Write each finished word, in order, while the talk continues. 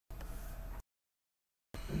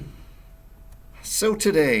So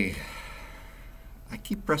today, I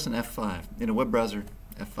keep pressing F5. In a web browser,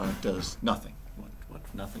 F5 does nothing. What?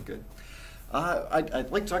 Nothing good.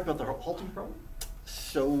 I'd like to talk about the halting problem.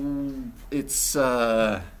 So it's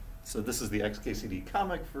so this is the XKCD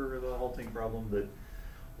comic for the halting problem. That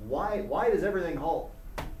why does everything halt?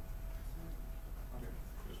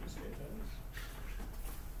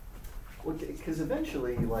 Well, because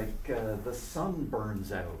eventually, like, the sun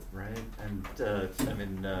burns out, right? And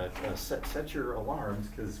set your alarms,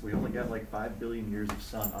 because we only got like 5 billion years of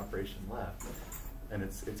sun operation left, and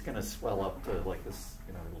it's going to swell up to like this,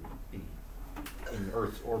 it'll be in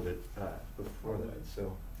Earth's orbit before that.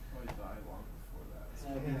 So. Probably die long before that.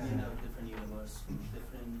 Different universe,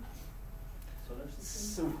 different solar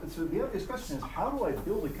system. So the obvious question is, how do I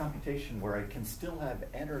build a computation where I can still have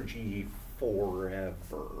energy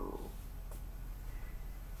forever?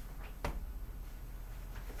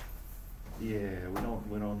 Yeah,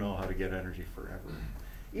 we don't know how to get energy forever.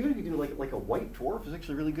 Even if you do like a white dwarf is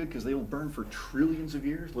actually really good because they will burn for trillions of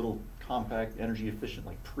years. Little compact, energy efficient,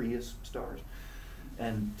 like Prius stars.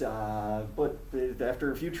 And but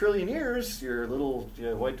after a few trillion years, your little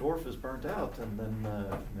white dwarf is burnt out, and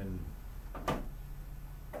then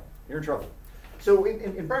you're in trouble. So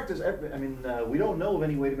in practice, we don't know of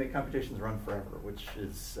any way to make computations run forever, which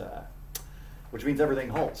means everything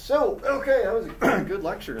halts. So, okay, that was a good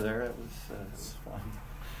lecture there. It was fun.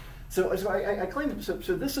 So I claim, so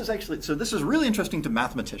this is really interesting to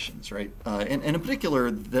mathematicians, right? And in particular,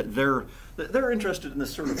 that they're interested in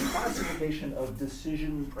this sort of classification of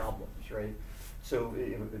decision problems, right? So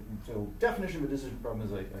definition of a decision problem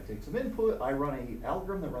is I take some input, I run an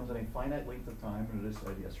algorithm that runs on a finite length of time, and it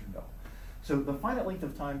decides yes or no. So the finite length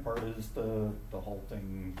of time part is the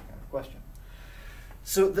halting kind of question.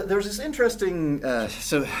 So there's this interesting, great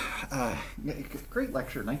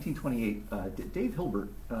lecture, 1928. Dave Hilbert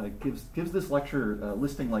gives this lecture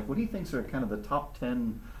listing like what he thinks are kind of the top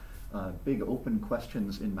 10 big open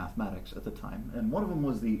questions in mathematics at the time. And one of them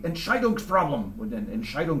was the Entscheidungs problem. And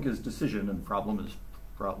Entscheidung is decision and problem is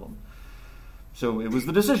problem. So it was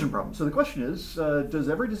the decision problem. So the question is, does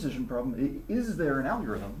every decision problem, is there an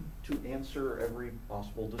algorithm to answer every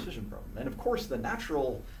possible decision problem? And of course, the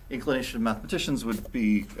natural inclination of mathematicians would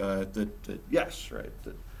be that yes, right?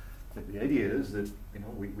 That the idea is that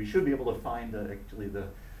we should be able to find actually the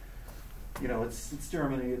it's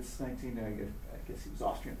Germany, it's 19 I guess he was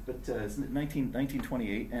Austrian, but it's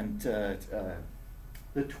 1928, and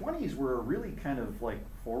the 20s were really kind of like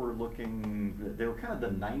forward-looking. They were kind of the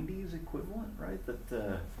 90s equivalent, right? That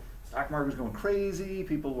the stock market was going crazy.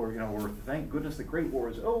 People were, thank goodness the Great War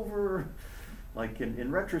is over. Like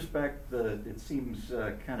in retrospect, it seems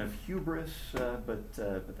kind of hubris, but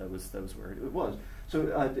that was where it was. So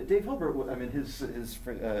Dave Hilbert, his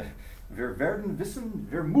wir werden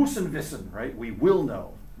wissen, wir müssen wissen, right? We will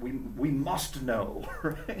know. We must know,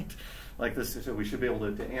 right? Like this, so we should be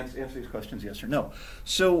able to answer these questions yes or no.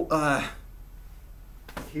 So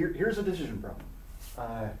here's a decision problem.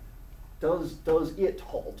 Does it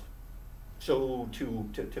halt? So to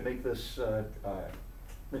make this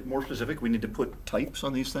more specific, we need to put types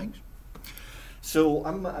on these things. So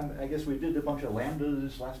I guess we did a bunch of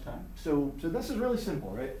lambdas last time. So this is really simple,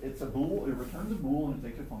 right? It's a bool. It returns a bool and it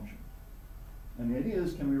takes a function. And the idea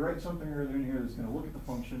is, can we write something in here that's going to look at the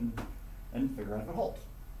function and figure out if it halts?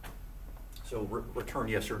 So return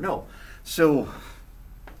yes or no. So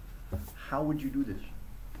how would you do this?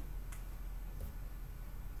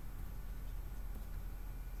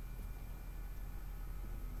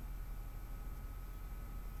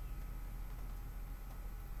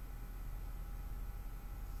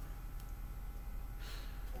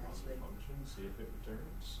 See if it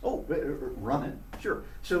returns. Oh, run it. Sure.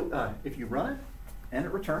 So if you run it and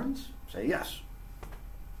it returns, say yes.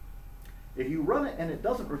 If you run it and it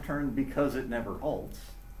doesn't return because it never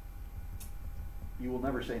halts, you will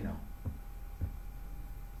never say no.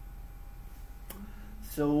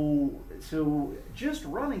 So just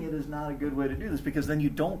running it is not a good way to do this, because then you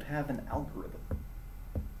don't have an algorithm,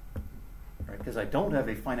 right? Because I don't have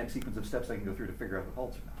a finite sequence of steps I can go through to figure out if it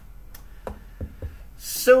halts or not.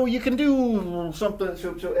 So you can do something.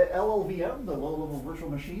 So LLVM, the low-level virtual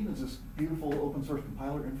machine, is this beautiful open source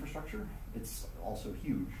compiler infrastructure. It's also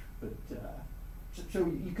huge, but so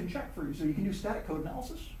you can check for. So you can do static code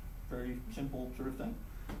analysis, very simple sort of thing,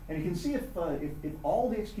 and you can see if all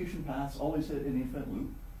the execution paths always hit an infinite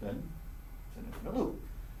loop, then it's an infinite loop,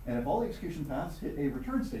 and if all the execution paths hit a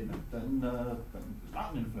return statement, then it's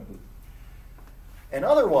not an infinite loop, and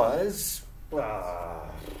otherwise.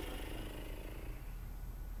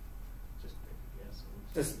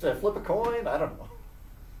 Just flip a coin? I don't know.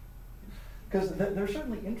 Because there's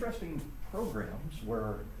certainly interesting programs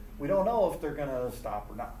where we don't know if they're going to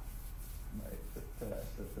stop or not. Right? That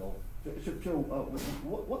they'll. So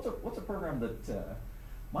what's a program that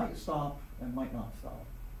might stop and might not stop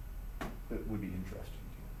that would be interesting to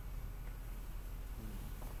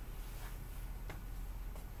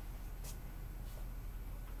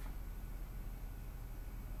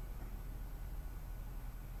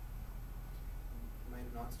you?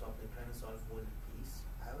 Might not stop. They're trying to solve world peace.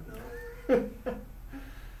 I don't know.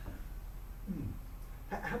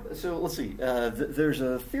 So let's see. There's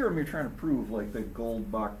a theorem you're trying to prove, like the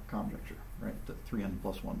Goldbach conjecture, right? The 3n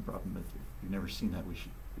plus 1 problem. If you've never seen that, we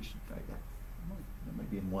should. That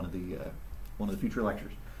might be in one of the future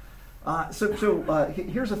lectures.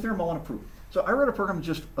 Here's a theorem I want to prove. So I wrote a program that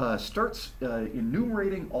just starts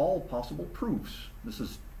enumerating all possible proofs.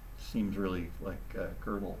 Seems really like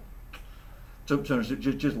Gödel. So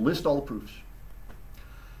just list all the proofs.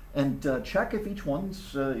 And check if each one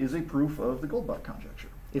is a proof of the Goldbach conjecture.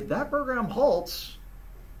 If that program halts,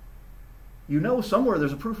 you know somewhere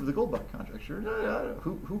there's a proof of the Goldbach conjecture.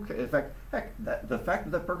 In fact, the fact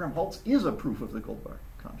that program halts is a proof of the Goldbach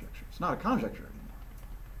conjecture. It's not a conjecture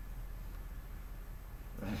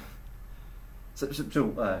anymore. Right?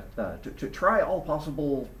 To try all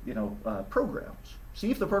possible, programs.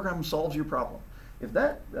 See if the program solves your problem.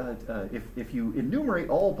 If you enumerate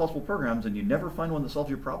all possible programs and you never find one that solves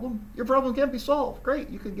your problem can't be solved. Great,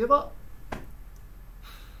 you can give up.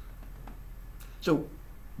 So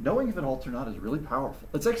knowing if it halts or not is really powerful.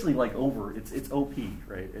 It's actually like it's OP,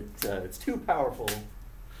 right? It's too powerful.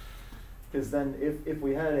 Because then if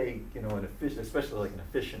we had an efficient, especially like an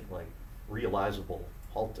efficient, like realizable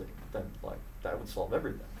halting, then like that would solve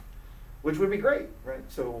everything, which would be great, right?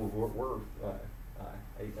 So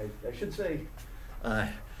I should say,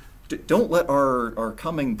 don't let our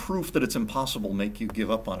coming proof that it's impossible make you give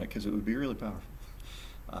up on it, because it would be really powerful.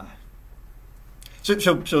 So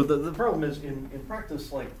the problem is in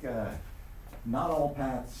practice, like not all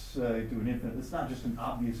paths do an infinite. It's not just an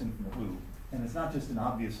obvious infinite loop, and it's not just an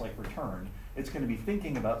obvious like return. It's going to be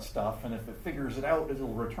thinking about stuff, and if it figures it out,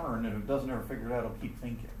 it'll return, and if it doesn't ever figure it out, it'll keep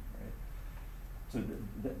thinking. Right? So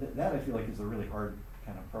that I feel like is a really hard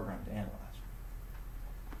kind of program to analyze.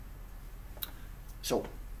 So,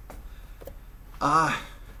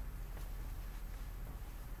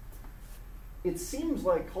 it seems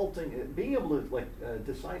like halting, being able to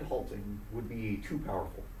decide halting would be too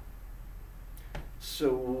powerful.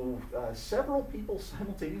 So several people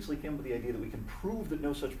simultaneously came up with the idea that we can prove that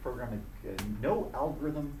no such program, no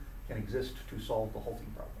algorithm can exist to solve the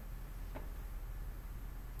halting problem.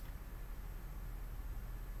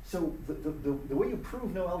 So the way you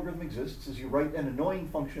prove no algorithm exists is you write an annoying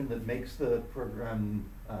function that makes the program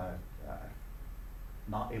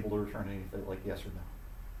not able to return anything like yes or no.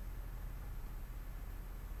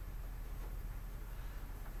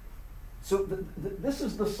 So this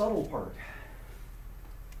is the subtle part.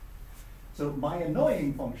 So my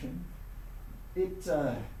annoying function, it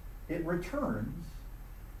returns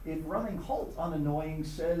if running halt on annoying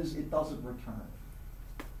says it doesn't return.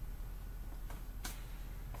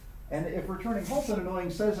 And if returning halt on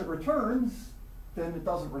annoying says it returns, then it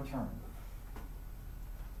doesn't return.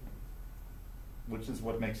 Which is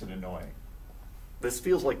what makes it annoying. This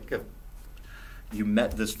feels like you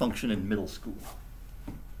met this function in middle school.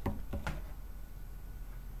 Does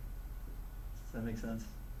that make sense?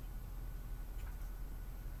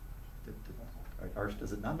 Arsh,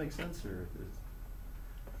 does it not make sense, or?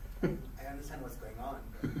 I understand what's going on,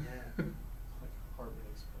 but yeah. Like Harvey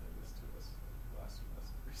explained this to us last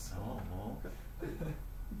semester.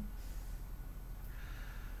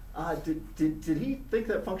 Okay. Did he think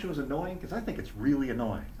that function was annoying? Because I think it's really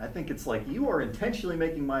annoying. I think it's like you are intentionally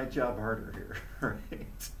making my job harder here,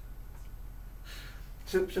 right?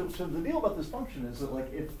 So the deal about this function is that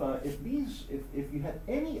like if you had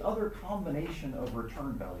any other combination of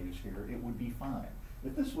return values here, it would be fine.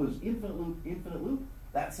 If this was infinite loop,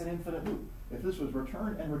 that's an infinite loop. If this was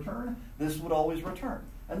return and return, this would always return.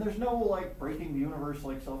 And there's no like breaking the universe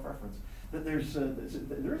like self-reference. There is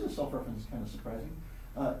a self-reference kind of surprising.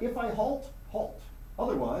 If I halt.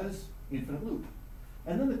 Otherwise, infinite loop.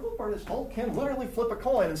 And then the cool part is halt can literally flip a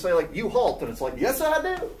coin and say like, you halt, and it's like, yes I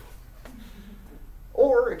do.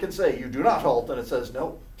 Or it can say, you do not halt, and it says,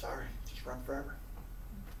 nope, sorry, just run forever.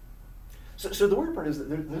 So the weird part is that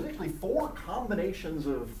there's actually 4 combinations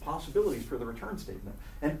of possibilities for the return statement,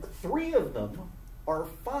 and 3 of them are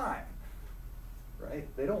fine, right?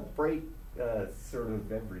 They don't break sort of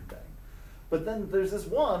everything. But then there's this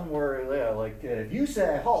one where, if you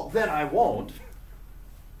say I halt, then I won't.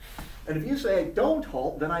 And if you say I don't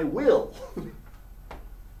halt, then I will.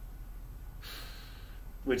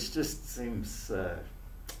 which just seems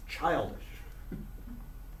childish.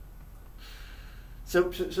 So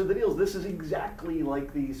the deal is, this is exactly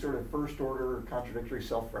like the sort of first order contradictory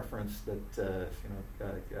self-reference that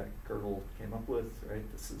Gödel came up with, right?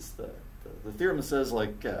 This is the theorem that says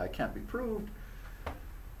like can't be proved,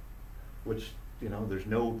 which there's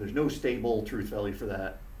no stable truth value for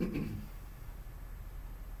that.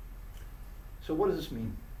 So what does this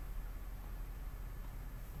mean?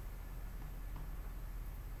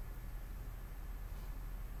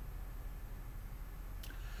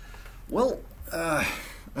 Well, I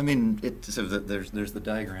mean, so there's the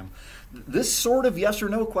diagram. This sort of yes or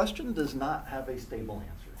no question does not have a stable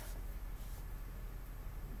answer.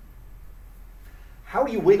 How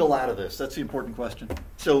do you wiggle out of this? That's the important question.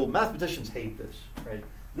 So mathematicians hate this, right?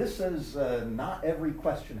 This says not every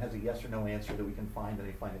question has a yes or no answer that we can find in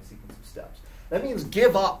a finite sequence of steps. That means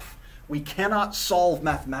give up. We cannot solve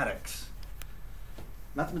mathematics.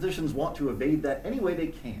 Mathematicians want to evade that any way they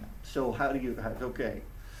can. So how do you, okay.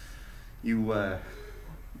 You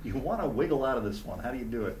want to wiggle out of this one. How do you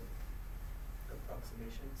do it?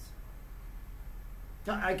 Approximations.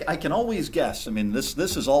 I can always guess. I mean, this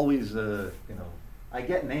is always, I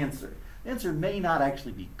get an answer. The answer may not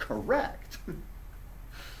actually be correct,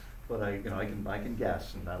 but I can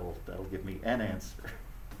guess, and that'll give me an answer.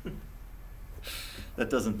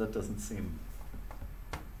 that doesn't seem.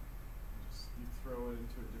 You throw it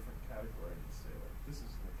into a different category and say, like, this is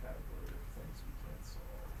the category of things we can't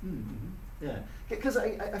solve. Mm-hmm. Yeah, because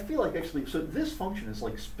I feel like actually, so this function is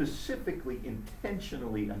like specifically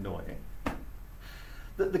intentionally annoying.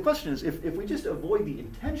 The question is, if we just avoid the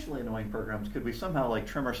intentionally annoying programs, could we somehow like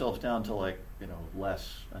trim ourselves down to like,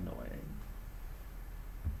 less annoying?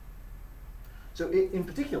 So in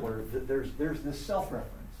particular, there's this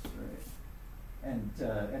self-reference, right? And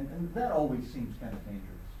that always seems kind of dangerous,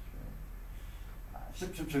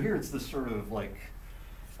 right? So here it's this sort of like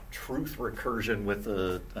truth recursion with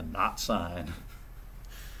a not sign.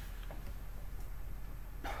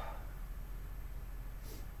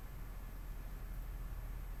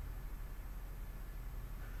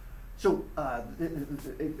 So,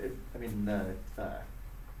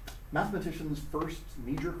 mathematicians' first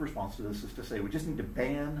knee-jerk response to this is to say, we just need to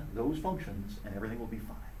ban those functions and everything will be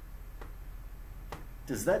fine.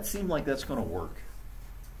 Does that seem like that's going to work?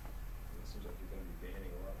 It seems like you're going to be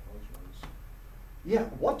banning a lot of functions. Yeah,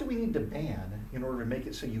 what do we need to ban in order to make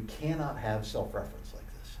it so you cannot have self-reference like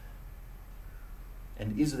this?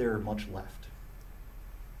 And is there much left?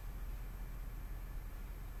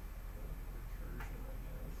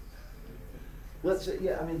 Let's say,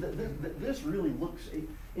 yeah, I mean, this really looks,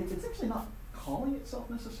 it's actually not calling itself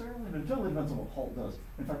necessarily. I mean, it totally depends on what halt does.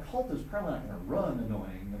 In fact, halt is probably not going to run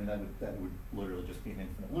annoying. I mean, that would literally just be an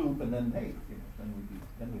infinite loop, and then, hey,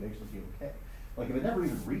 then we'd actually be okay. Like, if it never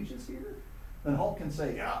even reaches here, then halt can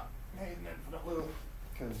say, yeah, hey, an infinite loop,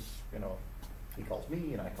 because, he calls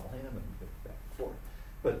me, and I call him, and back and forth.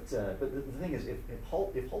 But the thing is, if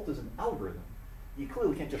halt is an algorithm, you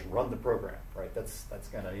clearly can't just run the program, right? That's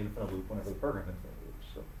kind of infinite loop whenever the program infinite loops,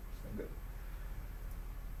 so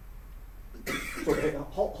it's no good. So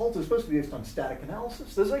halt is supposed to be based on static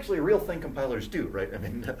analysis. This is actually a real thing compilers do, right? I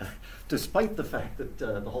mean, despite the fact that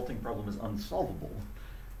the halting problem is unsolvable,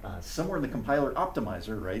 somewhere in the compiler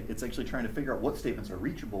optimizer, right, it's actually trying to figure out what statements are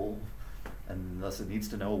reachable, and thus it needs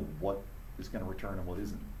to know what is going to return and what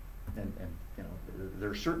isn't. And there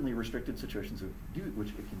are certainly restricted situations which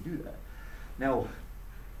it can do that. Now,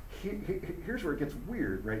 here's where it gets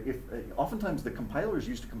weird, right? If oftentimes the compiler is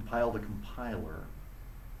used to compile the compiler.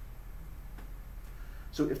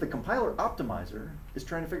 So if the compiler optimizer is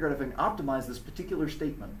trying to figure out if it can optimize this particular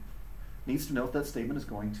statement, needs to know if that statement is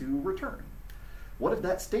going to return. What if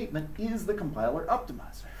that statement is the compiler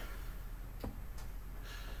optimizer?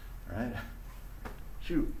 Right?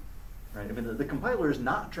 Shoot. Right? I mean, the compiler is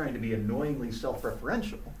not trying to be annoyingly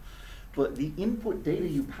self-referential. But the input data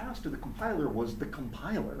you passed to the compiler was the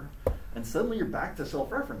compiler, and suddenly you're back to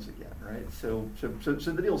self-reference again, right? So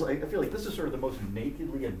the deal is, I feel like this is sort of the most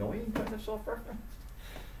nakedly annoying kind of self-reference.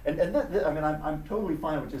 And that, I mean, I'm totally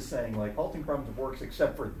fine with just saying, like, halting problems works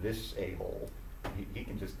except for this a-hole. He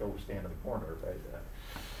can just go stand in the corner,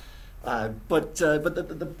 right? But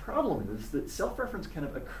the problem is that self-reference kind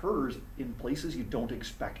of occurs in places you don't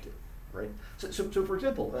expect it. Right. So for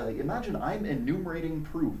example, imagine I'm enumerating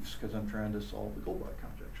proofs because I'm trying to solve the Goldbach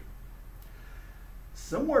conjecture.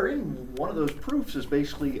 Somewhere in one of those proofs is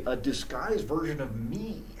basically a disguised version of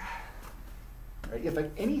me. Right? In fact,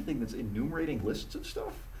 anything that's enumerating lists of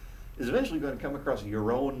stuff is eventually going to come across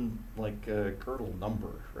your own Gödel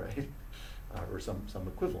number, right? or some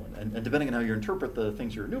equivalent. And depending on how you interpret the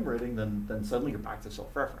things you're enumerating, then suddenly you're back to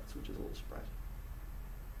self-reference, which is a little surprising.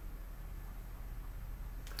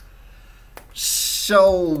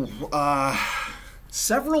 So,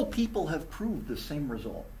 several people have proved the same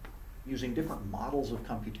result using different models of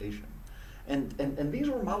computation. And these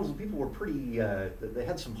were models that people were pretty, they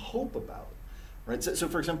had some hope about, right? So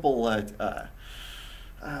for example,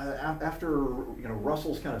 after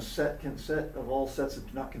Russell's kind of set of all sets that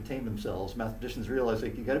do not contain themselves, mathematicians realized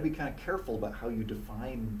that you got to be kind of careful about how you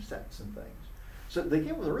define sets and things. So they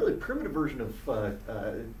came up with a really primitive version of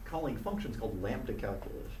calling functions called lambda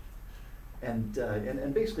calculus. And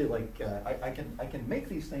basically, like, I can make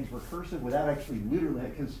these things recursive without actually literally,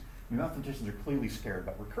 because mathematicians are clearly scared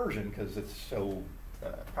about recursion because it's so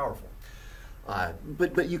powerful.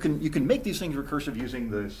 But you can make these things recursive using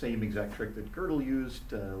the same exact trick that Gödel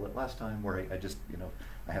used last time, where I just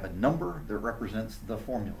I have a number that represents the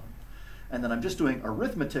formula, and then I'm just doing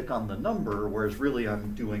arithmetic on the number, whereas really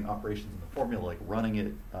I'm doing operations in the formula, like running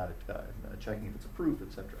it, checking if it's a proof,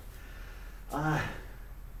 etc.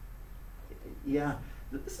 Yeah,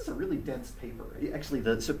 this is a really dense paper.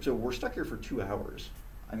 Actually, so we're stuck here for 2 hours.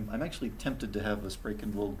 I'm actually tempted to have us break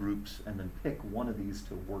into little groups and then pick one of these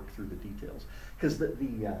to work through the details. Because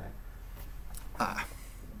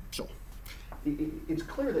it's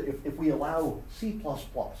clear that if we allow C++,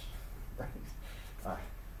 right,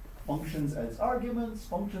 functions as arguments,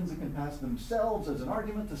 functions that can pass themselves as an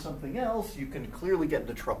argument to something else, you can clearly get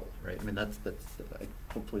into trouble, right? I mean,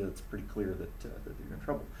 hopefully that's pretty clear that you're in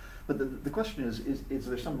trouble. But the question is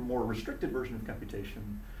there some more restricted version of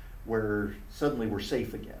computation where suddenly we're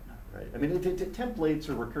safe again, right? I mean, templates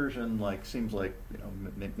or recursion seems like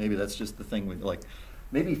maybe that's just the thing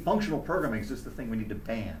maybe functional programming is just the thing we need to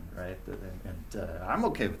ban, right? And I'm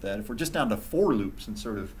okay with that. If we're just down to for loops and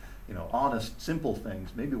sort of honest, simple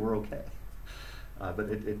things, maybe we're okay. But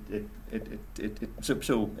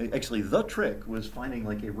so actually the trick was finding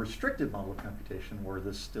like a restricted model of computation where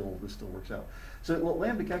this still works out. So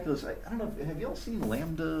lambda calculus, I don't know, have you all seen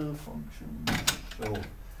lambda functions? So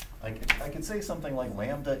I could say something like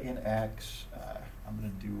lambda in x, I'm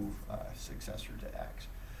going to do successor to x.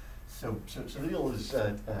 So the deal is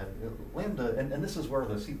lambda, and this is where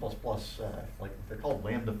the C++, they're called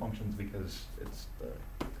lambda functions because it's the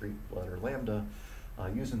Greek letter lambda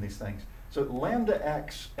using these things. So lambda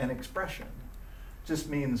x, an expression, just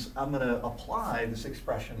means I'm going to apply this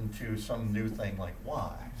expression to some new thing like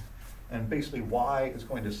y. And basically y is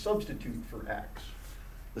going to substitute for x.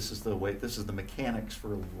 This is the mechanics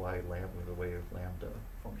for why the way lambda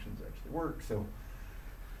functions actually work. So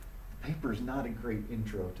the paper is not a great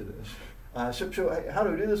intro to this. So how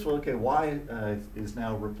do we do this? Well, okay, y is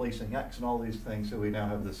now replacing x and all these things, so we now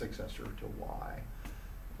have the successor to y.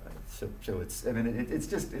 So it's it's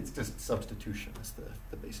just substitution is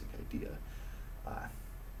the basic idea.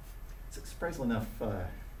 Surprisingly enough,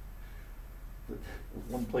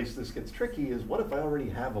 one place this gets tricky is what if I already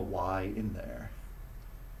have a y in there?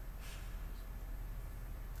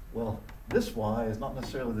 Well, this y is not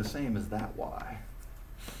necessarily the same as that y.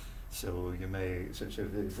 So you may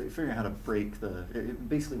figuring out how to break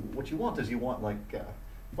basically what you want is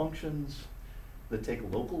functions that take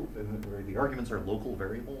local, where the arguments are local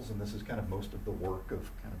variables, and this is kind of most of the work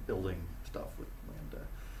of kind of building stuff with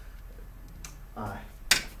lambda.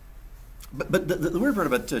 But the weird part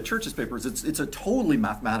about Church's paper is it's a totally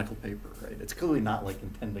mathematical paper, right? It's clearly not like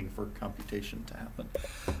intending for computation to happen.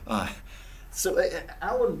 So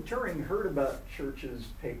Alan Turing heard about Church's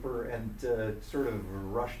paper and sort of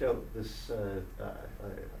rushed out this a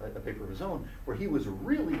paper of his own where he was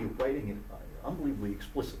really writing it unbelievably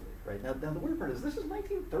explicitly. Right now, the weird part is this is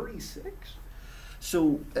 1936.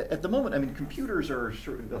 So at the moment, I mean, computers are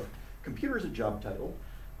computer is a job title.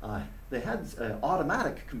 They had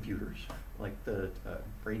automatic computers like the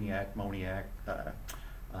Brainiac, Moniac,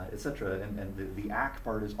 etc. And the ACK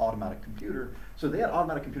part is automatic computer. So they had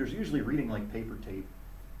automatic computers usually reading like paper tape.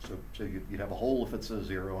 So you'd have a hole if it's a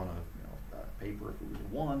 0 and a paper if it was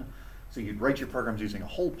a 1. So you'd write your programs using a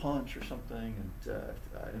hole punch or something,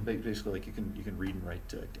 and basically like you can read and write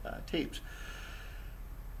tapes.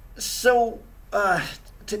 So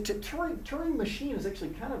Turing machine is actually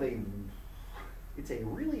kind of it's a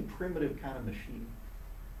really primitive kind of machine.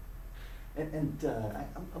 And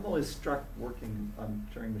I'm always struck working on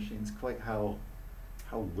Turing machines quite how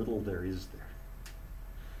little there is there.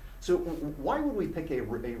 So why would we pick a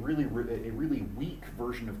really weak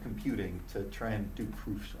version of computing to try and do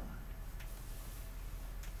proofs on?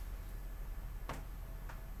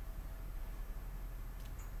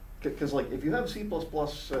 Because like if you have C++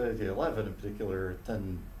 11 in particular,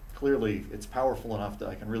 then clearly it's powerful enough that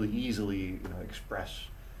I can really easily express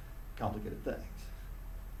complicated things.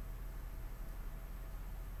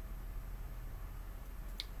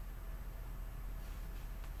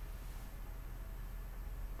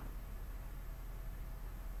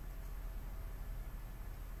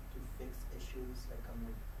 To fix issues that come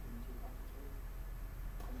with being too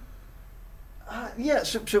complicated? Yeah,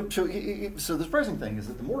 so the surprising thing is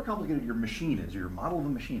that the more complicated your machine is, your model of a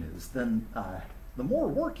machine is, then the more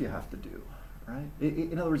work you have to do, right?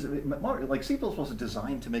 In other words, like C++ is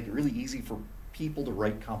designed to make it really easy for people to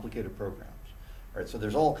write complicated programs, right? So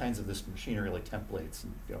there's all kinds of this machinery like templates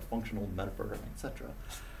and functional metaprogramming, etc.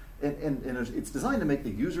 And it's designed to make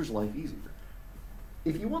the user's life easier.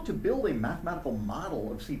 If you want to build a mathematical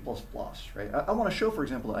model of C++, right, I want to show, for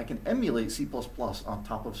example, that I can emulate C++ on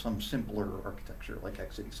top of some simpler architecture like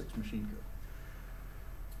x86 machine code.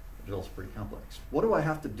 Which is also pretty complex. What do I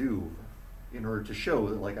have to do in order to show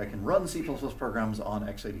that I can run C++ programs on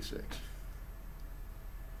x86?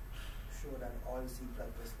 Show that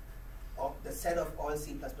the set of all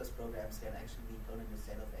C++ programs can actually be turned into a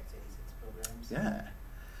set of x86 programs. Yeah.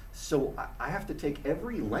 So I have to take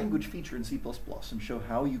every language feature in C++ and show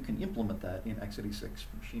how you can implement that in x86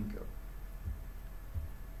 machine code.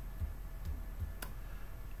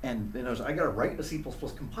 And I got to write a C++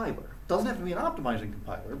 compiler. Doesn't have to be an optimizing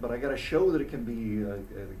compiler, but I got to show that it can be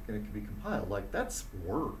compiled. That's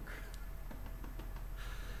work.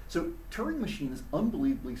 So Turing machine is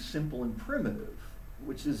unbelievably simple and primitive,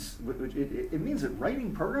 which it means that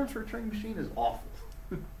writing programs for a Turing machine is awful.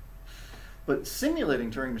 But simulating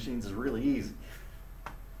Turing machines is really easy.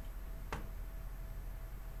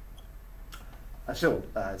 So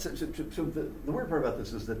the weird part about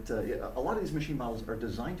this is that a lot of these machine models are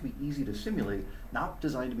designed to be easy to simulate, not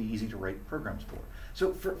designed to be easy to write programs for.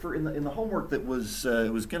 So for in the homework that was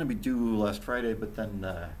going to be due last Friday, but then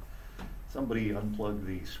somebody unplugged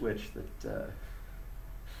the switch that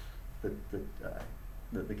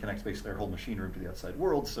connects basically our whole machine room to the outside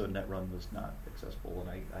world, so NetRun was not accessible,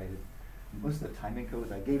 and I had most of the timing code.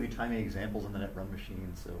 I gave you timing examples in the NetRun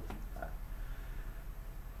machine, so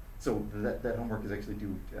that homework is actually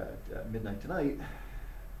due midnight tonight.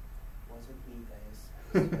 Wasn't me,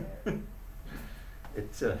 guys.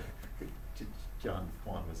 It's John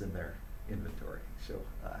Kwan was in their inventory. So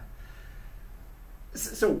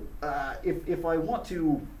if I want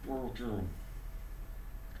to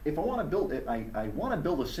build it, I want to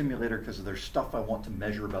build a simulator because there's stuff I want to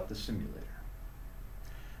measure about the simulator.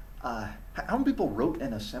 How many people wrote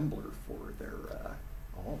an assembler for their?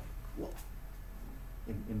 Oh, cool.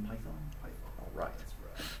 In Python? Python. All right. That's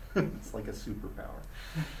right. It's like a superpower.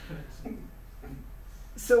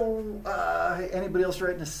 So, anybody else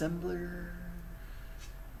write an assembler?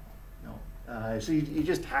 No. So you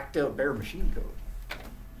just hacked out bare machine code.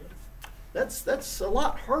 That's a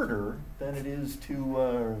lot harder than it is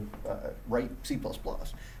to write C++. How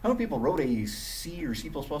many people wrote a C or C++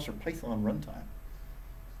 or Python runtime?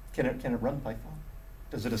 Can it run Python?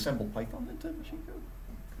 Does it assemble Python into machine code?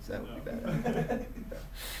 Because that would be bad.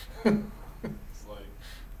 It's like,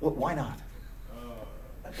 well, why not?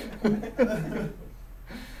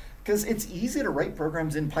 Because it's easy to write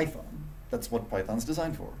programs in Python. That's what Python's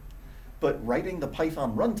designed for. But writing the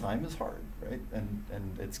Python runtime is hard, right? And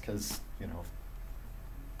it's because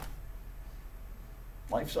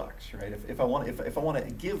life sucks, right? If I want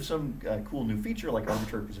to give some cool new feature like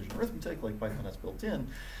arbitrary precision arithmetic, like Python has built in,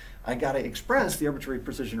 I got to express the arbitrary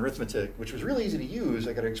precision arithmetic, which was really easy to use.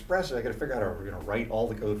 I got to express it. I got to figure out how to write all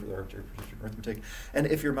the code for the arbitrary precision arithmetic. And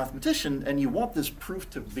if you're a mathematician and you want this proof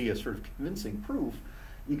to be a sort of convincing proof,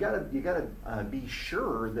 you got to be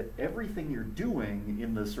sure that everything you're doing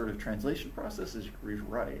in the sort of translation process is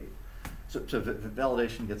right. So the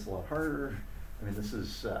validation gets a lot harder. I mean, this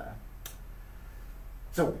is.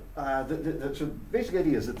 So the basic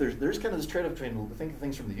idea is that there's kind of this trade-off between thinking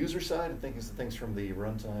things from the user side and thinking things from the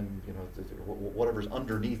runtime, whatever's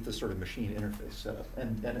underneath the sort of machine interface setup.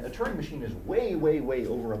 And a Turing machine is way, way, way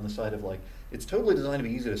over on the side of it's totally designed to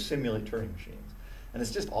be easy to simulate Turing machines. And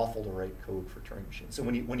it's just awful to write code for Turing machines. So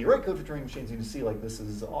when you write code for Turing machines and you see this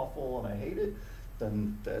is awful and I hate it,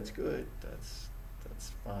 then that's good. That's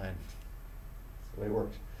fine. That's the way it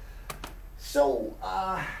works. So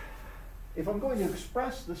if I'm going to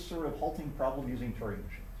express this sort of halting problem using Turing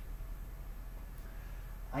machines,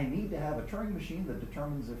 I need to have a Turing machine that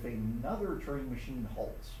determines if another Turing machine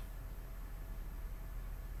halts.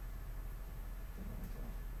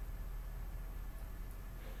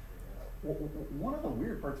 One of the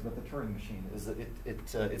weird parts about the Turing machine is that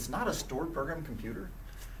it's not a stored program computer.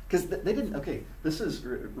 Because they didn't, okay, this is,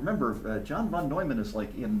 remember, John von Neumann is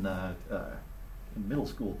in middle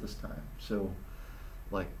school at this time. So,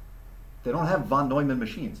 like, they don't have von Neumann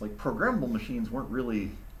machines. Like, programmable machines weren't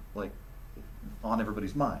really, like, on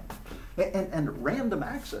everybody's mind. And random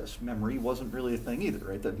access memory wasn't really a thing either,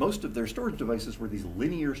 right? That most of their storage devices were these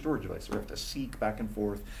linear storage devices where you have to seek back and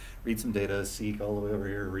forth, read some data, seek all the way over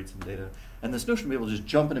here, read some data. And this notion of being able to just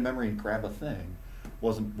jump into memory and grab a thing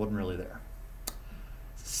wasn't really there.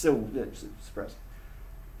 So, surprise.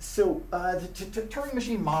 So, the Turing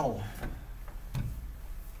machine model.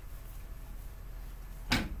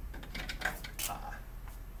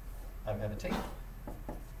 I have a tape.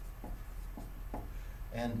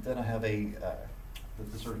 And then I have the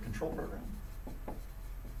sort of control program.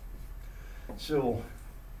 So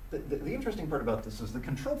the interesting part about this is the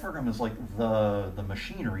control program is like the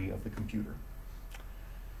machinery of the computer.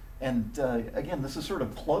 And again, this is sort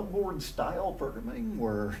of plugboard style programming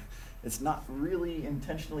where it's not really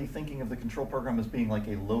intentionally thinking of the control program as being like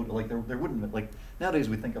a load, like there wouldn't, like nowadays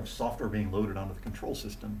we think of software being loaded onto the control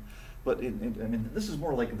system. But I mean, this is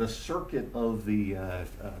more like the circuit of the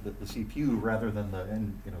CPU rather than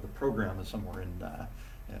the program is somewhere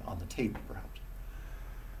on the tape perhaps.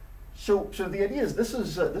 So the idea is this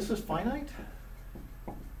is finite,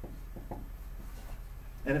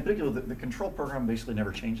 and in particular the control program basically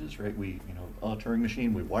never changes, right? A Turing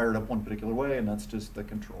machine, we wire it up one particular way, and that's just the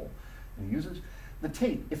control it uses. The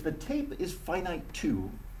tape, if the tape is finite too,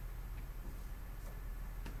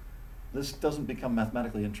 this doesn't become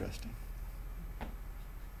mathematically interesting.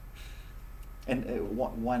 And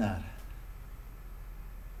why not?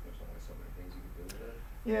 There's only so many things you can do with it.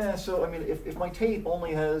 Yeah, so I mean, if my tape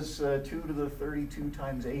only has 2 to the 32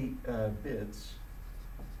 times 8 bits,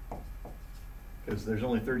 because there's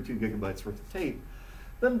only 32 gigabytes worth of tape,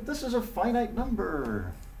 then this is a finite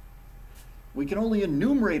number. We can only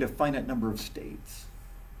enumerate a finite number of states.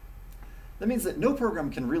 That means that no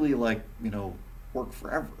program can really, like, work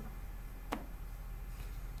forever.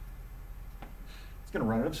 It's going to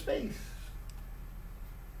run out of space.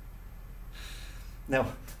 Now,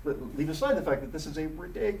 leave aside the fact that this is a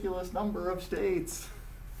ridiculous number of states.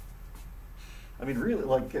 I mean, really,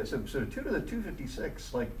 like, so 2 to the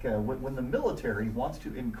 256, like, when the military wants to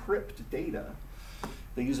encrypt data,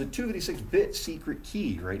 they use a 256-bit secret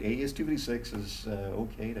key, right? A is 256 is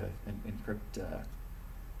okay to encrypt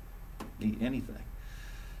anything.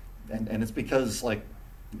 And it's because, like,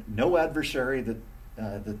 no adversary that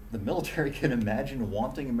the military can imagine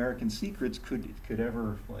wanting American secrets could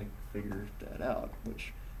ever, like, figure that out,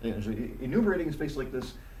 which, so enumerating a space like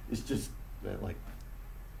this is just, like,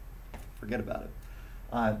 forget about it.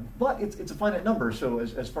 But it's a finite number, so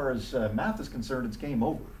as far as math is concerned, it's game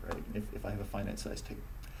over, right? If I have a finite size tape.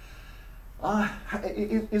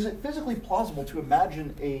 Is it physically plausible to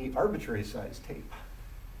imagine a arbitrary size tape?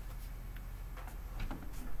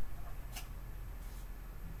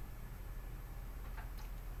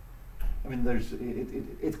 I mean,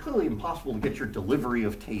 it's clearly impossible to get your delivery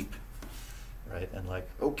of tape, right? And like,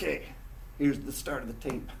 okay, here's the start of the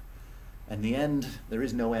tape. And the end, there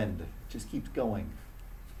is no end. It just keeps going.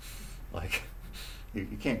 Like,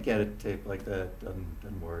 you can't get a tape like that,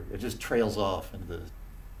 doesn't work. It just trails off into the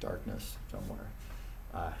darkness somewhere.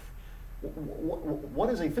 What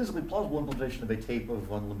is a physically plausible implementation of a tape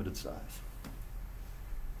of unlimited size?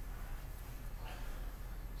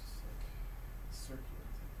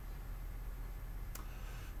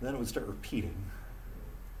 Then it would start repeating.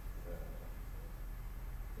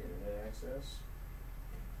 Internet access.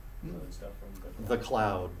 Stuff from the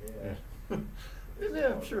cloud. Yeah.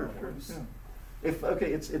 Yeah, sure. Yeah. If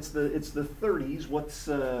okay, it's the 30s. What's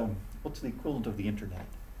the equivalent of the internet?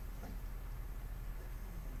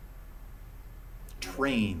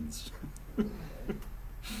 Trains.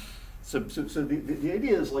 So the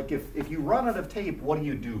idea is, like, if you run out of tape, what do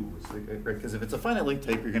you do? Because if it's a finite length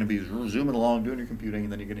tape, you're going to be zooming along doing your computing,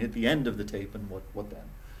 and then you're going to hit the end of the tape, and what then?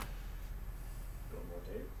 Build more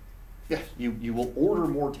tape. Yeah, you will order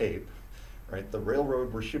more tape, right? The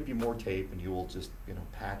railroad will ship you more tape, and you will just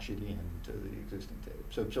patch it into the existing tape.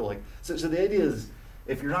 So the idea is,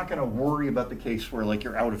 if you're not going to worry about the case where, like,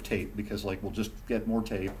 you're out of tape, because, like, we'll just get more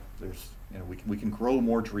tape. There's we can grow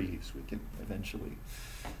more trees. We can eventually.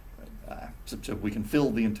 So we can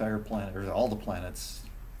fill the entire planet, or all the planets.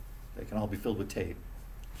 They can all be filled with tape.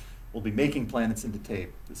 We'll be making planets into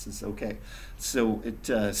tape. This is okay. So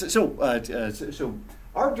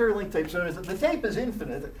arbitrary length tape. So the tape is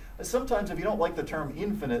infinite. Sometimes, if you don't like the term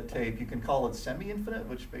infinite tape, you can call it semi-infinite,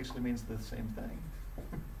 which basically means the same thing.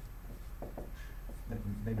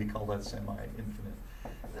 Maybe call that semi-infinite.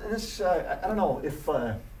 This I don't know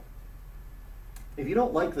if you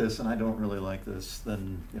don't like this, and I don't really like this,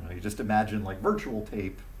 then you just imagine, like, virtual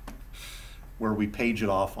tape, where we page it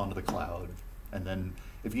off onto the cloud, and then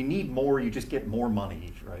if you need more, you just get more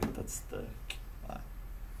money, right? That's the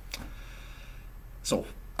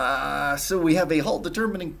so we have a halt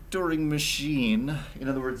determining Turing machine. In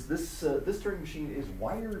other words, this Turing machine is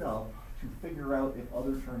wired up to figure out if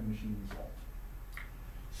other Turing machines halt.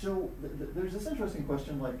 So there's this interesting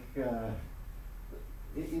question, like,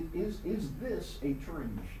 is this a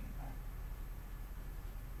Turing machine?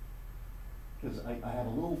 Because I have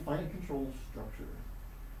a little finite control structure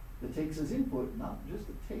that takes as input not just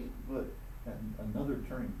a tape, but another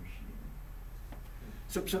Turing machine.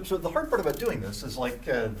 So the hard part about doing this is, like,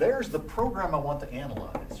 there's the program I want to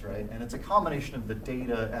analyze, right? And it's a combination of the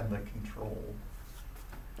data and the control.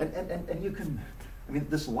 And you can, I mean,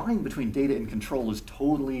 this line between data and control is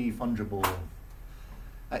totally fungible.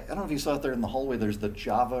 I don't know if you saw it there in the hallway, there's the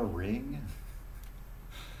Java ring.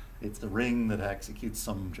 It's the ring that executes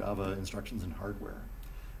some Java instructions in hardware.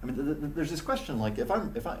 I mean, there's this question, like, if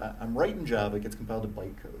I'm writing Java, it gets compiled to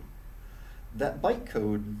bytecode. That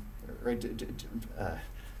bytecode, right?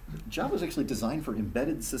 Java is actually designed for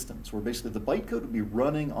embedded systems, where basically the bytecode would be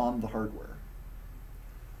running on the hardware.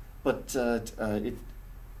 But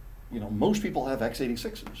most people have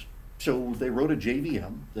x86s, so they wrote a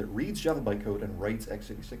JVM that reads Java bytecode and writes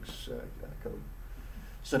x86 code.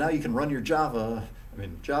 So now you can run your Java. I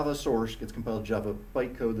mean, Java source gets compiled Java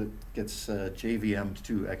bytecode that gets JVM'd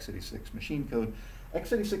to x86 machine code.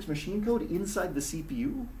 x86 machine code inside the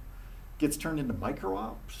CPU gets turned into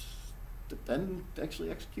micro-ops that then actually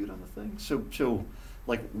execute on the thing. So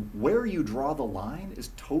like, where you draw the line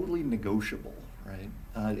is totally negotiable, right?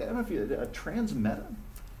 I don't know if you, Transmeta,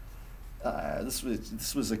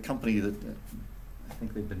 this was a company that I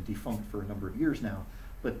think they've been defunct for a number of years now,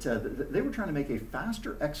 but they were trying to make a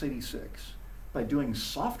faster x86 by doing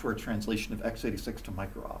software translation of x86 to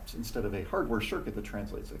micro-ops instead of a hardware circuit that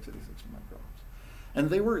translates x86 to micro-ops. And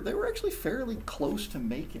they were actually fairly close to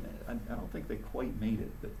making it. I don't think they quite made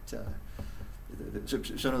it, but so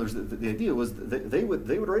in other words, the idea was that they would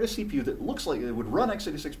write a CPU that looks like it would run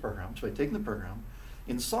x86 programs by taking the program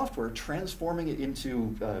in software, transforming it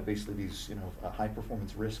into basically these high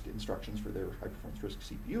performance RISC instructions for their high performance RISC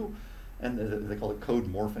CPU, and they call it code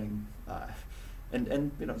morphing.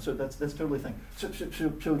 And so that's totally a thing.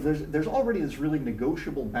 So there's already this really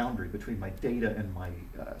negotiable boundary between my data and my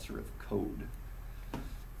sort of code.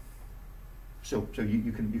 So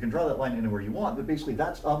you can draw that line anywhere you want, but basically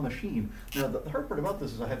that's a machine. Now the hard part about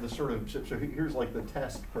this is I have this sort of, so here's like the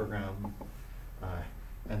test program,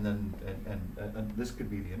 and then and this could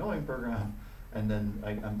be the annoying program, and then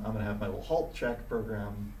I'm going to have my little halt check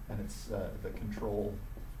program, and it's the control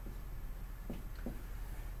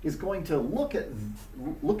is going to look at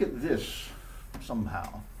this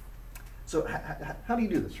somehow. So how do you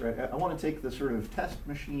do this, right? I want to take the sort of test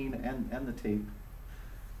machine and the tape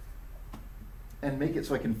and make it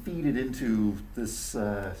so I can feed it into this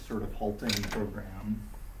sort of halting program.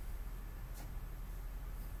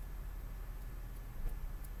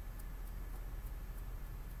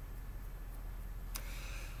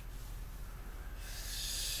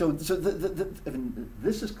 So I mean,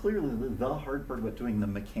 this is clearly the hard part about doing the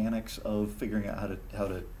mechanics of figuring out how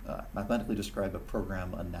to mathematically describe a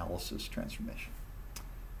program analysis transformation.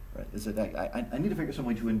 Right? Is that I need to figure out some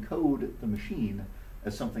way to encode the machine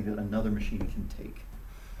as something that another machine can take.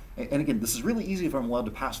 And again, this is really easy if I'm allowed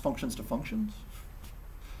to pass functions to functions.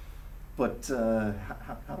 But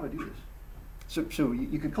how do I do this? So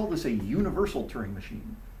you could call this a universal Turing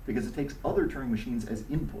machine because it takes other Turing machines as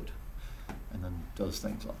input and then does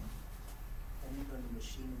things on them. Can you turn the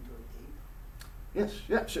machine into a tape? Yes,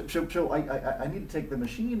 yeah. So I need to take the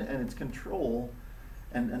machine and its control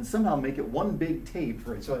and somehow make it one big tape,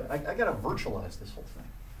 right? So I got to virtualize this whole thing.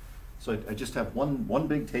 So I just have one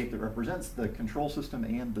big tape that represents the control system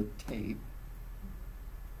and the tape.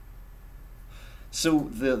 So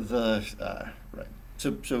right.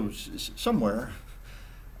 So somewhere.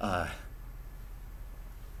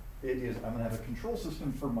 It is, I'm going to have a control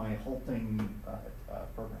system for my halting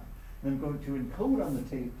program. And I'm going to encode on the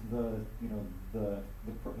tape the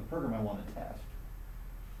program I want to test.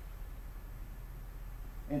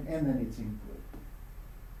 And then its input.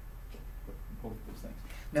 Both of those things.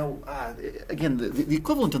 Now, again, the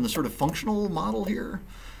equivalent in the sort of functional model here,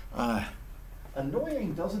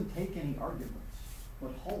 annoying doesn't take any arguments,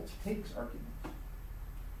 but halt takes arguments.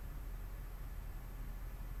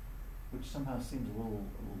 Which somehow seems a little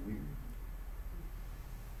weird.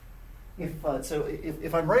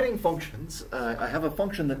 If I'm writing functions, I have a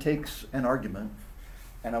function that takes an argument,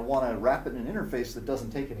 and I want to wrap it in an interface that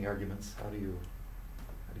doesn't take any arguments. How do you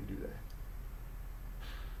do that?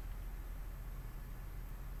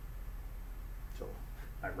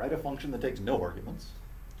 I write a function that takes no arguments,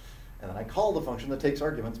 and then I call the function that takes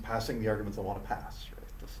arguments, passing the arguments I want to pass. Right?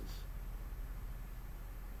 This is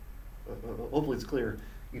hopefully it's clear.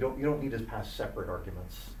 You don't need to pass separate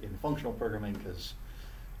arguments in functional programming because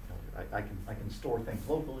I can store things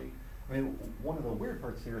locally. I mean, one of the weird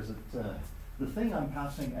parts here is that the thing I'm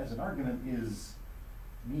passing as an argument is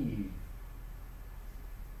me.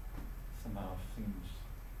 Somehow seems.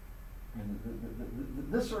 I mean,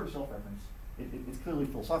 this sort of self-reference, it's clearly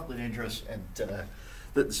philosophically dangerous, and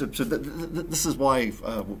this is why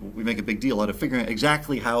we make a big deal out of figuring out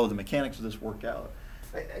exactly how the mechanics of this work out.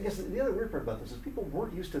 I guess the other weird part about this is people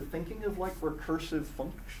weren't used to thinking of like recursive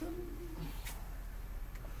functions.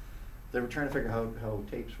 They were trying to figure out how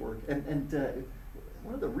tapes work, and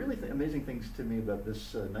one of the really amazing things to me about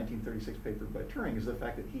this 1936 paper by Turing is the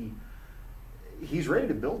fact that he's ready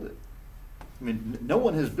to build it. I mean, no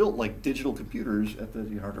one has built like digital computers at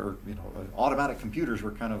the automatic computers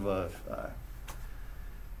were kind of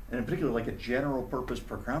and in particular like a general purpose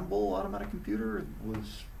programmable automatic computer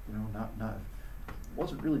was not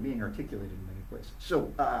wasn't really being articulated in many places.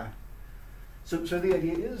 So so the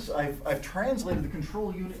idea is I've translated the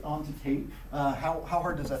control unit onto tape. How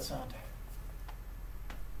hard does that sound?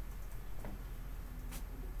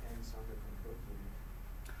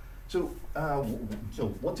 So,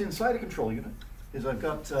 so what's inside a control unit is I've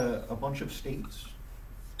got a bunch of states.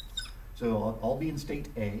 So I'll be in state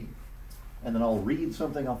A, and then I'll read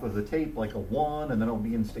something off of the tape like a 1, and then I'll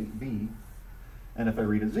be in state B. And if I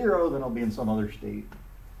read a 0, then I'll be in some other state.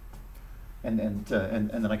 And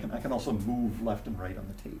then I can also move left and right on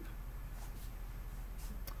the tape.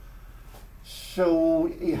 So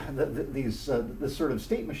yeah, this sort of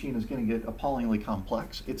state machine is going to get appallingly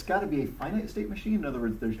complex. It's got to be a finite state machine. In other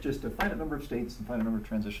words, there's just a finite number of states and finite number of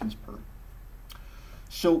transitions per.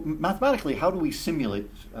 So mathematically, how do we simulate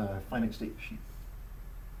a finite state machine?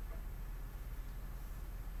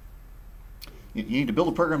 You need to build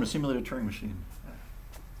a program to simulate a Turing machine.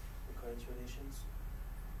 Recurrence relations.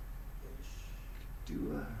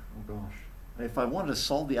 Oh gosh. If I wanted to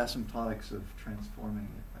solve the asymptotics of transforming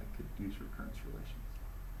it, I could use recurrence relations.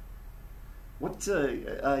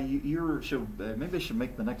 Maybe I should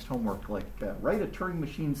make the next homework like write a Turing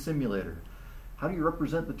machine simulator. How do you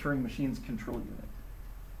represent the Turing machine's control unit?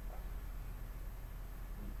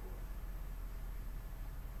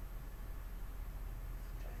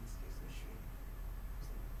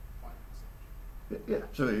 Yeah,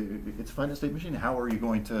 so it's a finite state machine. How are you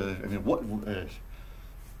going to? I mean,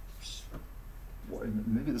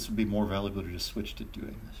 maybe this would be more valuable to just switch to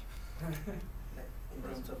doing this. In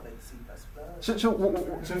terms of like C++. So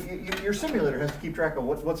your simulator has to keep track of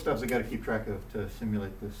what stuff's it got to keep track of to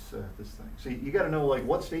simulate this thing. So you got to know like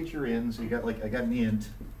what state you're in. So you got like I got an int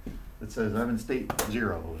that says I'm in state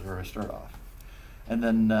 0 is where I start off, and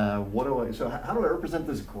then So how do I represent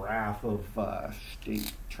this graph of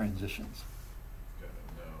state transitions? You gotta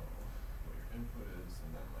know what your input is,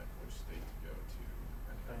 and then like which state to go to,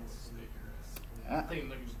 depending on what state you're in. I think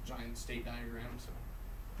like just a giant state diagram. So.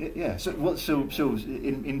 Yeah. So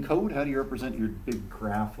in code, how do you represent your big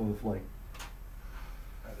graph of like?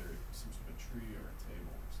 Either some sort of tree or a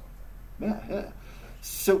table or something. Yeah.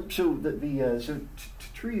 So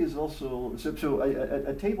tree is also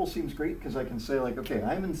a table seems great because I can say like, okay,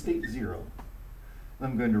 I'm in state 0.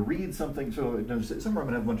 I'm going to read something. So somewhere I'm going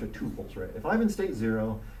to have a bunch of tuples, right? If I'm in state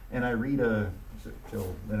 0 and I read then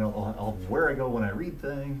I'll where I go when I read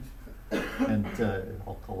things, and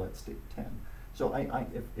I'll call that state 10. So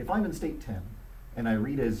if I'm in state 10 and I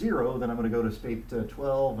read a 0, then I'm going to go to state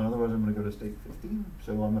 12, and otherwise I'm going to go to state 15.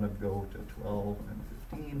 So I'm going to go to 12 and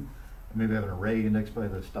 15. Maybe I have an array indexed by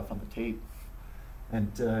the stuff on the tape.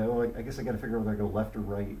 And I guess I got to figure out whether I go left or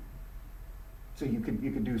right. So you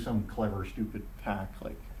could do some clever, stupid hack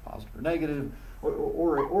like positive or negative,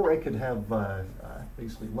 or I could have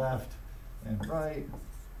basically left and right.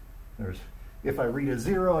 If I read a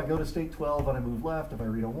 0, I go to state 12 and I move left. If I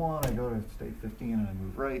read a 1, I go to state 15 and I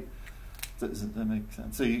move right. Does that make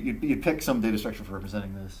sense? So you pick some data structure for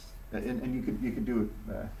representing this, and you could do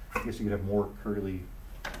it. I guess you could have more curly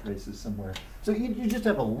braces somewhere. So you just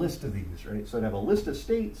have a list of these, right? So I'd have a list of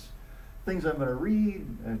states, things I'm going to read.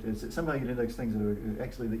 Somehow you'd index things that are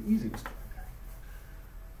actually the easiest. Okay.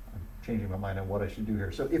 I'm changing my mind on what I should do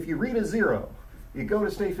here. So if you read a 0, you go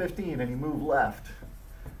to state 15 and you move left.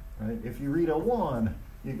 Right? If you read a 1,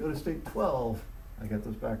 you go to state 12. I got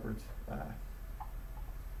those backwards.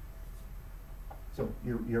 So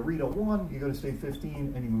you read a 1, you go to state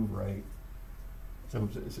 15, and you move right. So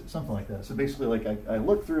something like that. So basically, like I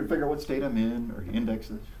look through and figure out what state I'm in, or you index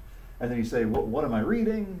this, and then you say, what am I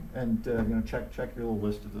reading? And check your little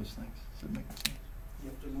list of those things. Does it make sense? You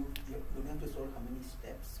have to move, you don't have to store how many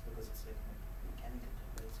steps because it's like mechanical,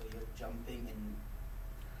 right? So you're jumping in,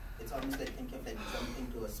 it's almost like think of like jumping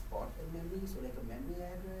to a spot in memory, so like a memory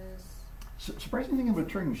address. Surprising thing about a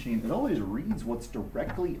Turing machine, it always reads what's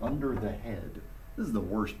directly under the head. This is the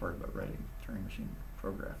worst part about writing Turing machine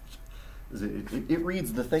programs. Is it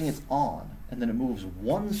reads the thing it's on, and then it moves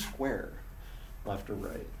one square left or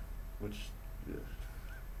right, which,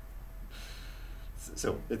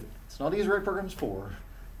 so it's not easy to write programs for,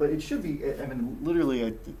 but it should be. I mean,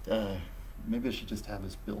 literally, maybe I should just have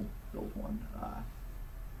us build one.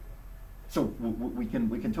 So we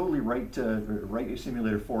can totally write a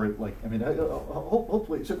simulator for it. Like, I mean,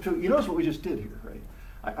 hopefully. So you notice what we just did here, right?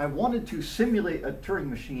 I wanted to simulate a Turing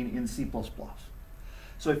machine in C++.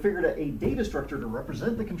 So I figured out a data structure to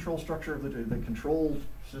represent the control structure of the control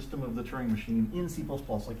system of the Turing machine in C++.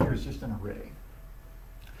 Like here's just an array.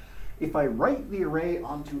 If I write the array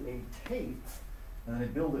onto a tape, and then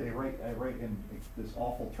I write in this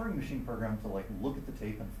awful Turing machine program to like look at the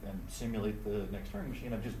tape and simulate the next Turing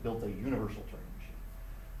machine, I've just built a universal Turing machine,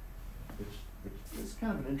 which is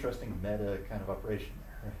kind of an interesting meta kind of operation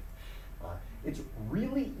there. Right? It's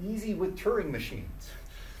really easy with Turing machines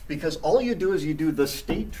because all you do is you do the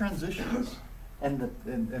state transitions and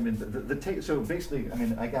the tape. So basically, I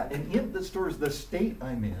mean, I got an int that stores the state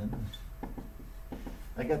I'm in.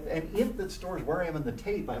 I got an int that stores where I am in the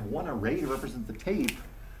tape. I have one array to represent the tape,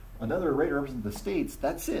 another array to represent the states.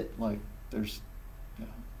 That's it. Like there's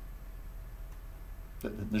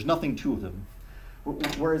nothing to them.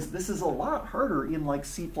 Whereas this is a lot harder in like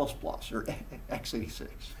C++ or x86.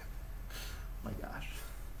 My gosh,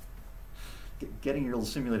 getting your little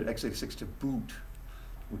simulated x86 to boot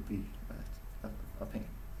would be a pain.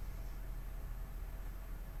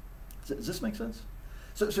 Does this make sense?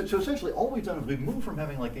 So essentially, all we've done is we've moved from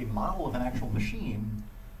having like a model of an actual machine,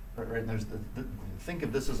 right? And there's think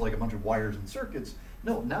of this as like a bunch of wires and circuits.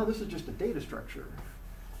 No, now this is just a data structure,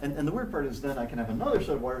 and the weird part is then I can have another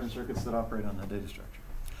set of wires and circuits that operate on that data structure.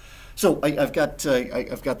 So I've got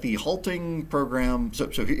the halting program. So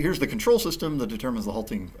here's the control system that determines the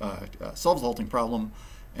halting, solves the halting problem.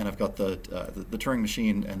 And I've got the Turing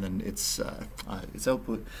machine, and then its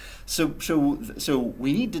output. So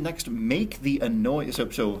we need to next make the annoying.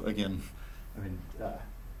 So again, I mean,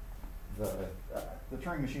 the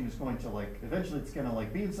Turing machine is going to like eventually it's going to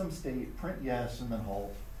like be in some state, print yes, and then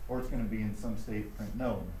halt, or it's going to be in some state, print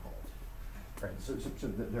no, and halt. Right. So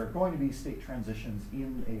there are going to be state transitions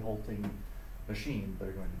in a halting machine that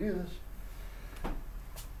are going to do this.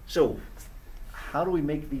 So how do we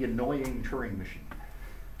make the annoying Turing machine?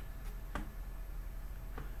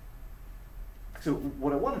 So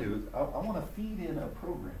what I want to do is I want to feed in a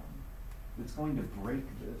program that's going to break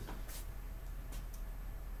this.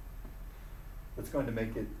 That's going to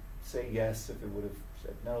make it say yes if it would have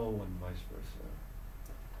said no and vice versa.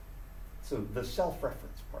 So the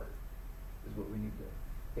self-reference part is what we need to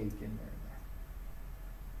bake in there.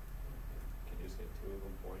 Can you just get two of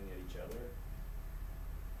them pointing at each other?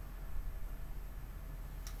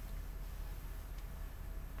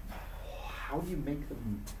 How do you make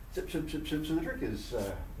them? So the trick is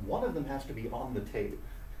one of them has to be on the tape,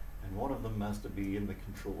 and one of them has to be in the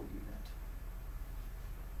control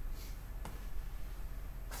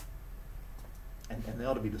unit. And they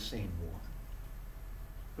ought to be the same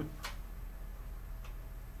one.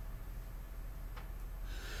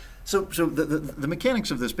 So the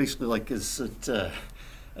mechanics of this basically like is that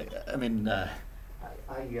I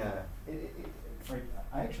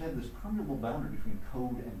actually have this permeable boundary between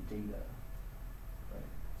code and data.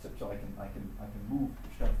 So I can move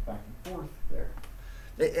stuff back and forth there,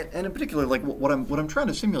 and in particular, like what I'm trying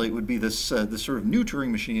to simulate would be this this sort of new Turing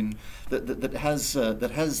machine that has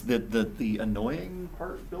the annoying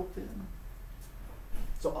part built in.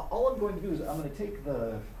 So all I'm going to do is I'm going to take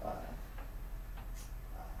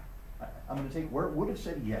where it would have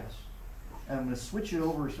said yes, and I'm going to switch it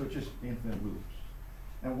over so it's just infinite loops.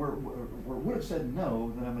 And where it would have said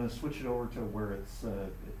no, then I'm going to switch it over to where it's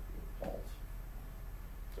halt.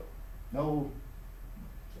 No.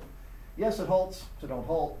 So, yes, it halts, so don't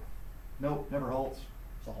halt. No, never halts,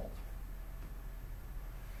 it's a halt.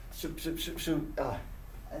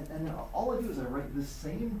 And all I do is I write this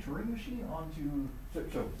same Turing machine onto,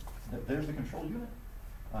 so there's the control unit.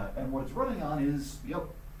 And what it's running on is,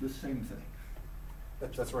 the same thing.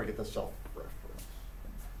 That's where I get the self-reference.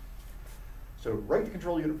 So write the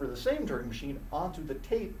control unit for the same Turing machine onto the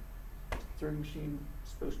tape Turing machine is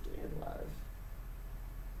supposed to analyze.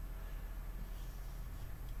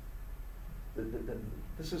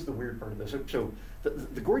 This is the weird part of this. So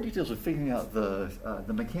the gory details of figuring out the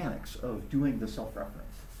mechanics of doing the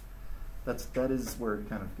self-reference that is where it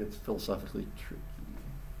kind of gets philosophically tricky.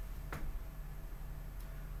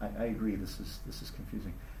 I agree. This is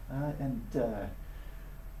confusing.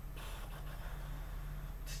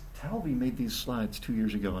 Talvi made these slides 2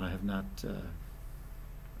 years ago, and I have not.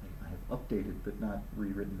 I have updated but not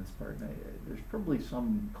rewritten this part. And there's probably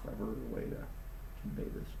some clever way to convey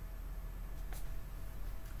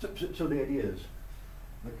this. So the idea is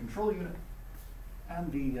the control unit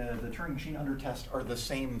and the Turing machine under test are the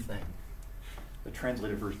same thing, the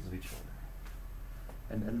translated versions of each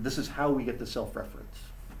other. And this is how we get the self-reference.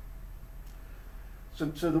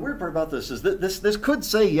 So the weird part about this is that this could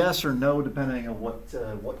say yes or no depending on what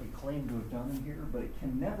you claim to have done in here, but it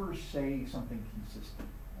can never say something consistent.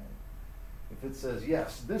 Right? If it says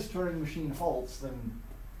yes, this Turing machine halts, then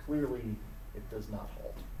clearly it does not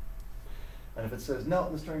halt. And if it says no,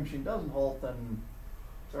 this Turing machine doesn't halt, then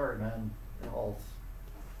sorry, man, it halts.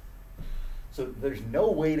 So there's no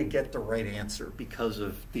way to get the right answer because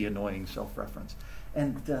of the annoying self-reference.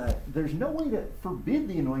 And there's no way to forbid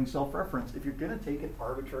the annoying self-reference if you're going to take an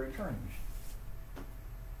arbitrary Turing machine.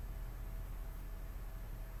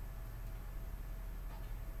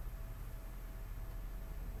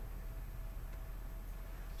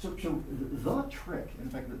 So the trick, in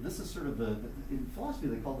fact, this is sort of in philosophy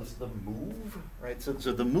they call this the move, right? So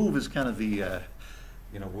the move is kind of the,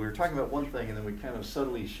 we're talking about one thing and then we kind of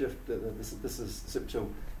subtly shift. So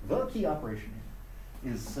the key operation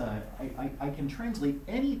is I can translate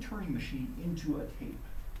any Turing machine into a tape,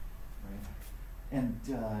 right? And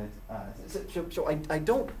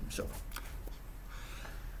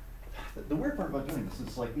the weird part about doing this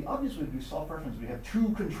is like the obvious way to do self-reference, we have two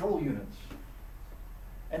control units.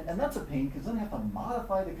 And that's a pain because then I have to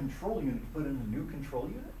modify the control unit to put in a new control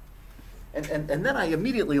unit. And then I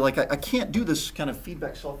immediately, I can't do this kind of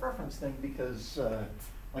feedback self-reference thing because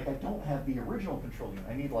I don't have the original control unit.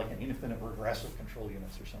 I need like an infinite regressive control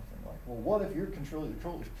units or something. Like, well, what if your control?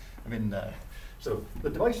 So the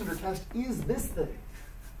device under test is this thing.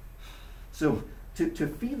 So to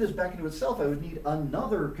feed this back into itself, I would need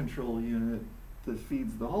another control unit that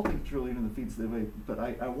feeds the halting control unit that feeds the device, but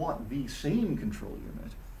I want the same control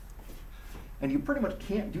unit. And you pretty much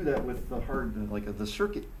can't do that with the the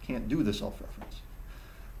circuit can't do the self-reference.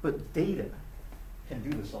 But data can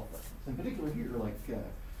do the self-reference. In particular here,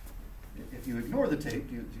 if you ignore the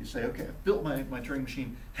tape, you say, okay, I've built my Turing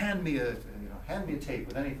machine, hand me a tape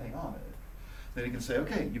with anything on it. Then you can say,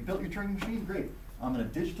 okay, you built your Turing machine, great. I'm going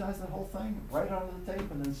to digitize that whole thing, write it onto the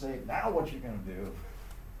tape, and then say, now what you're going to do.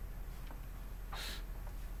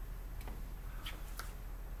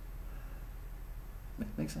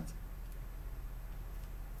 Makes sense?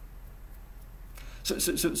 So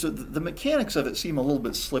the mechanics of it seem a little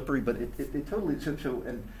bit slippery, but it totally,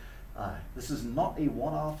 and this is not a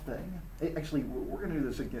one-off thing. Actually, we're going to do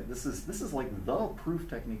this again. This is like the proof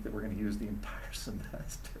technique that we're going to use the entire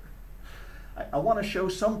semester. I want to show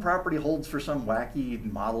some property holds for some wacky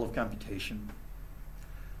model of computation.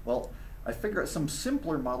 Well, I figure out some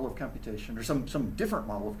simpler model of computation, or some different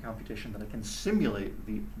model of computation that I can simulate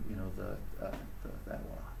that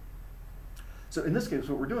one. So in this case,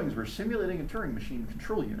 what we're doing is we're simulating a Turing machine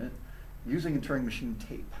control unit using a Turing machine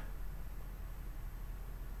tape.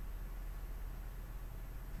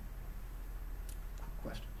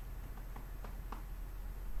 Questions?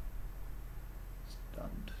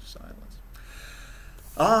 Stunned silence.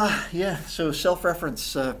 Yeah, so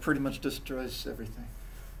self-reference pretty much destroys everything.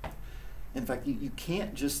 In fact, you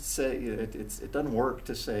can't just say, it doesn't work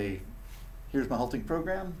to say, here's my halting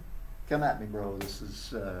program, come at me, bro. This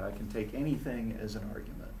is, I can take anything as an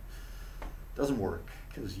argument. It doesn't work,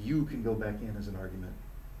 because you can go back in as an argument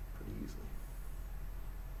pretty easily.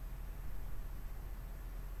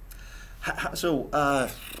 So,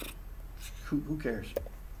 who cares?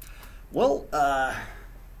 Well,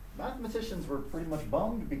 mathematicians were pretty much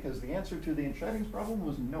bummed because the answer to the entscheidingsproblem problem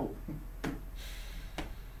was no.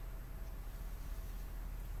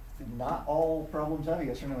 Not all problems have a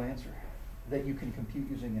yes or no answer that you can compute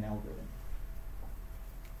using an algorithm.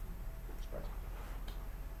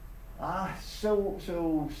 So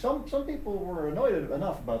some people were annoyed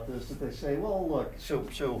enough about this that they say, well, look,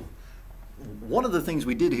 so one of the things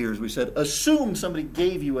we did here is we said, assume somebody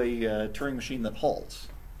gave you a Turing machine that halts,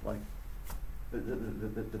 like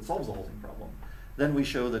that solves the halting problem. Then we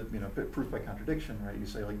show that, proof by contradiction, right? You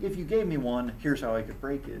say, like, if you gave me one, here's how I could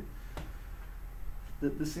break it.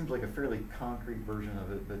 This seems like a fairly concrete version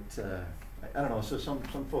of it, but I don't know. So some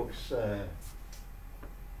folks,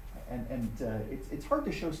 it's hard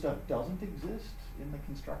to show stuff doesn't exist in the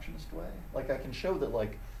constructionist way. Like I can show that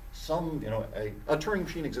like a Turing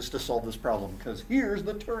machine exists to solve this problem because here's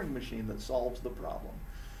the Turing machine that solves the problem.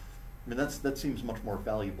 I mean, that seems much more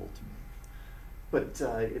valuable to me. But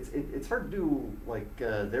it's hard to do, like,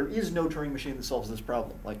 there is no Turing machine that solves this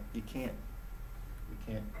problem. Like, you can't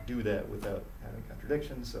do that without having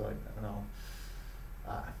contradictions, so I don't know.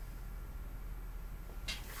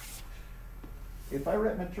 If I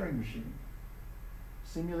write my Turing machine,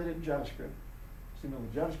 simulate it in JavaScript,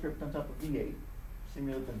 simulate JavaScript on top of V8,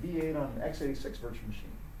 simulate the V8 on an x86 virtual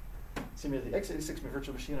machine, simulate the x86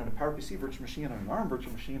 virtual machine on a PowerPC virtual machine, on an ARM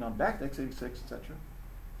virtual machine, on back to x86, etc.,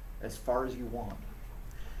 as far as you want.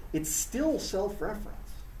 It's still self-reference.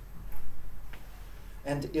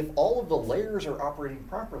 And if all of the layers are operating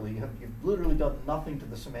properly, you've literally done nothing to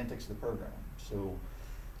the semantics of the program. So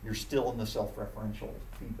you're still in the self-referential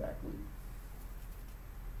feedback loop.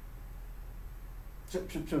 So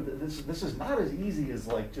this is not as easy as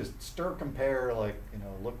like just stir compare, like, you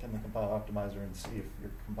know, look in the compiler optimizer and see if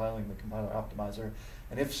you're compiling the compiler optimizer,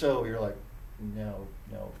 and if so, you're like, no.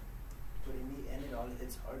 But in the end, it all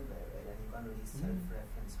hits hardware, right? And you can't really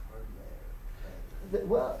self-reference hardware. Right?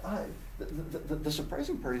 Well, the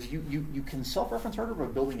surprising part is you can self-reference hardware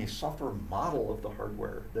by building a software model of the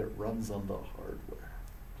hardware that runs on the hardware,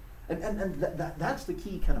 and that's the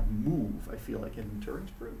key kind of move, I feel like, in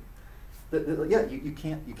Turing's proof. Yeah, you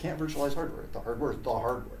can't virtualize hardware. The hardware is the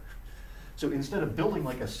hardware. So instead of building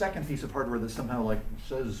like a second piece of hardware that somehow like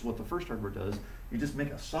says what the first hardware does, you just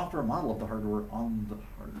make a software model of the hardware on the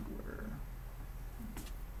hardware,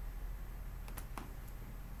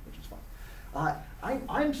 which is fun.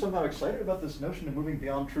 I'm somehow excited about this notion of moving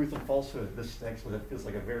beyond truth and falsehood. This actually, that feels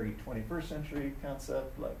like a very 21st century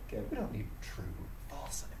concept. Like, we don't need true,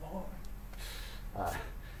 false anymore.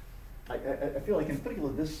 I feel like in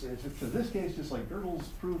particular this case, just like Gödel's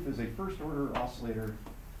proof is a first order oscillator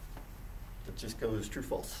that just goes true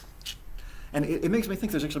false. And it makes me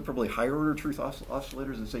think there's actually probably higher order truth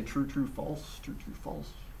oscillators that say true true false, true true false.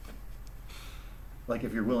 Like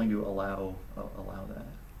if you're willing to allow that.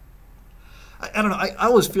 I don't know, I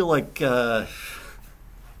always feel like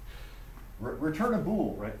return a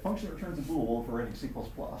bool, right? Function returns a bool for writing C++.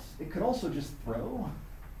 It could also just throw.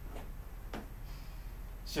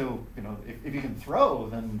 So, you know, if you can throw,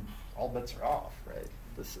 then all bets are off, right?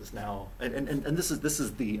 This is now, and this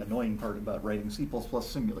is the annoying part about writing C++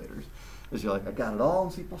 simulators, is you're like, I got it all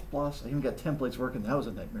in C++, I even got templates working, that was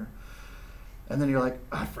a nightmare. And then you're like,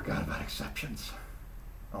 I forgot about exceptions.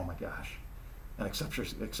 Oh my gosh. And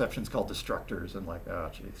exceptions called destructors, and like,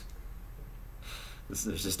 oh jeez.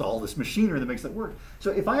 There's just all this machinery that makes that work.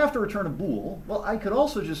 So if I have to return a bool, well, I could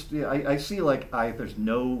also just, I see like, there's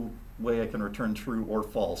no way I can return true or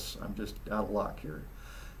false. I'm just out of luck here.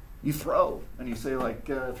 You throw, and you say like,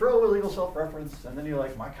 throw illegal self-reference, and then you're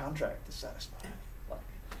like, my contract is satisfied. Like,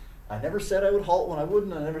 I never said I would halt when I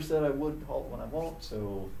wouldn't, I never said I would halt when I won't,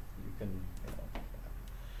 so you can, you know,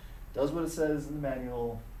 does what it says in the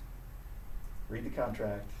manual, read the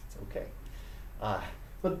contract, it's okay.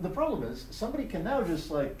 But the problem is, somebody can now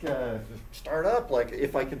just like start up, like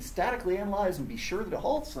if I can statically analyze and be sure that it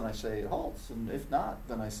halts, then I say it halts, and if not,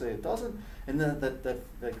 then I say it doesn't. And then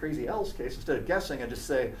that crazy else case, instead of guessing, I just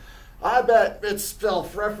say, I bet it's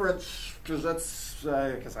self-reference, because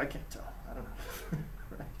I can't tell, I don't know,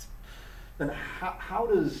 right? Then how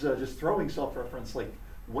does just throwing self-reference, like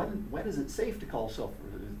when is it safe to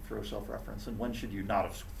throw self-reference, and when should you not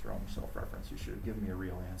have thrown self-reference? You should have given me a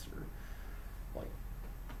real answer. Like,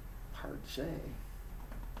 hard to say.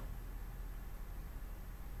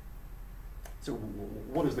 So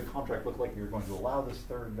what does the contract look like? You're going to allow this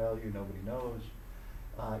third value, nobody knows.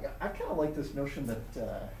 I kind of like this notion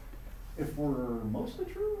that if we're mostly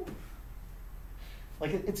true,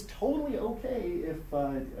 like it's totally okay if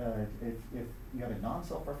you have a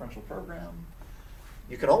non-self-referential program.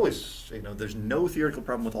 You could always, you know, there's no theoretical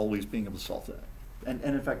problem with always being able to solve that. And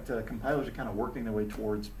in fact, compilers are kind of working their way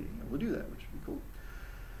towards being able to do that, which would be cool.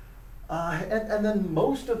 And then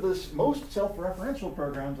most self-referential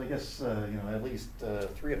programs, I guess, you know, at least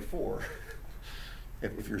 3 out of 4,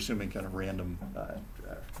 if you're assuming kind of random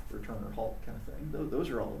return or halt kind of thing, those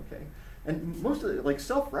are all okay. And most of it, like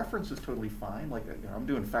self-reference is totally fine. Like, you know, I'm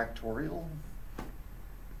doing factorial.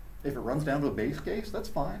 If it runs down to a base case, that's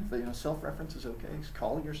fine. But, you know, self-reference is okay.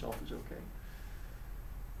 Calling yourself is okay.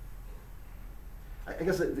 I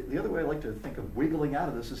guess the other way I like to think of wiggling out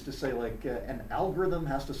of this is to say, like, an algorithm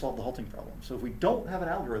has to solve the halting problem. So if we don't have an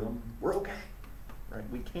algorithm, we're okay, right?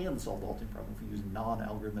 We can solve the halting problem if we use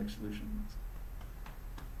non-algorithmic solutions.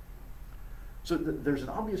 So there's an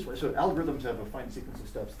obvious way. So algorithms have a finite sequence of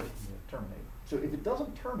steps that can terminate. So if it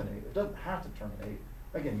doesn't terminate, it doesn't have to terminate,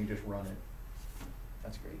 again, you just run it.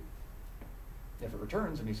 That's great. If it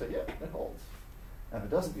returns and you say, yeah, it holds. And if it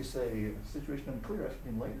doesn't, you say situation unclear,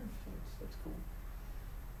 asking later. So that's cool.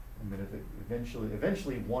 I mean, if it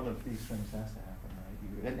eventually one of these things has to happen,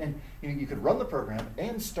 right? And you could run the program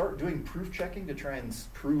and start doing proof checking to try and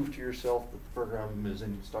prove to yourself that the program is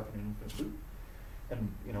stuck in an infinite loop. And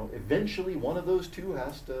eventually one of those two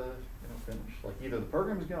has to finish. Like either the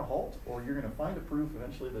program is going to halt, or you're going to find a proof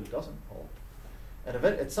eventually that it doesn't halt. And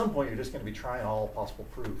at some point, you're just going to be trying all possible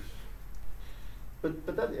proofs. But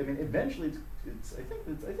that, I mean, eventually, I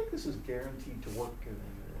think this is guaranteed to work.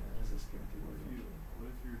 Is this guaranteed work?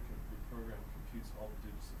 What if your program computes all the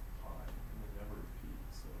digits of pi and then never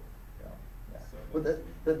repeats? So Yeah. But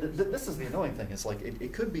this is the annoying thing. It's like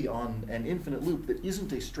it could be on an infinite loop that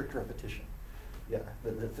isn't a strict repetition. Yeah,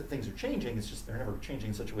 the things are changing. It's just they're never changing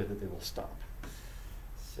in such a way that they will stop.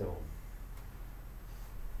 So.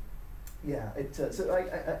 Yeah, so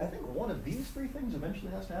I think one of these three things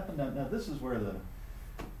eventually has to happen. Now this is where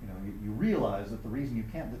you realize that the reason you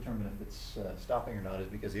can't determine if it's stopping or not is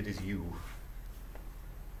because it is you.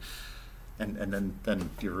 And then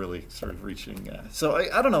you're really sort of reaching. So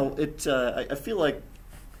I don't know. I feel like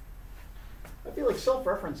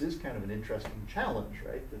self-reference is kind of an interesting challenge,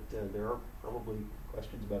 right? That there are probably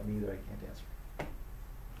questions about me that I can't answer.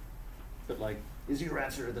 But like, is your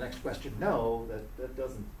answer to the next question no? That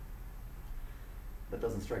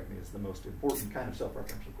doesn't strike me as the most important kind of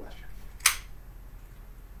self-referential question.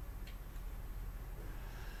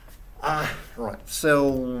 Right,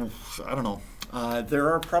 so, I don't know.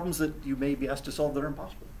 There are problems that you may be asked to solve that are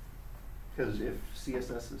impossible. Because if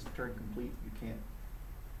CSS is Turing complete, you can't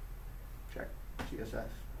check CSS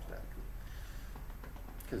statically.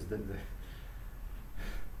 Because the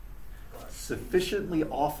sufficiently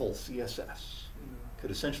awful CSS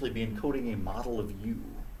could essentially be encoding a model of you.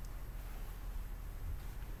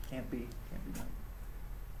 Can't be done.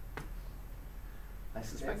 I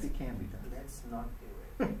suspect it can be done. Let's not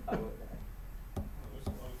do it. How about that? there's a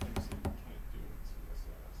lot of things that you can't do in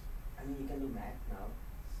CSS. I mean, you can do math now.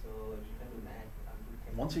 So if you can do math,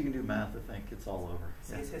 Once you can do math, I think it's all over.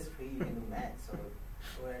 CSS tree, you can do math. So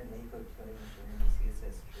go ahead and make a Turing machine in the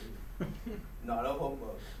CSS tree. Not a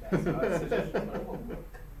homework. That's not a suggestion, not a homework.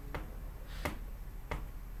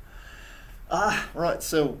 Right,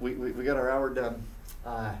 so we got our hour done.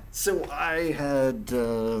 So I had,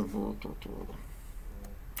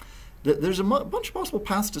 there's a bunch of possible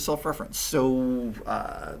paths to self-reference. So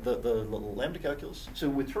the lambda calculus. So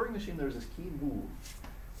with Turing machine, there's this key move.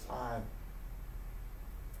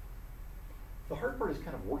 The hard part is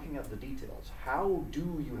kind of working out the details. How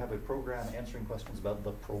do you have a program answering questions about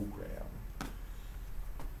the program?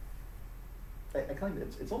 I claim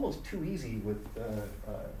it's almost too easy with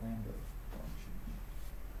lambda.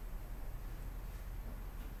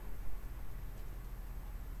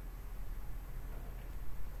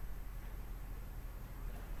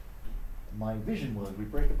 My vision was we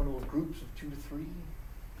break up into little groups of 2 to 3.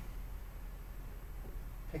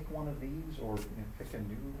 Pick one of these, or pick a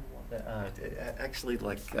new one. Actually,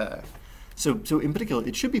 so in particular,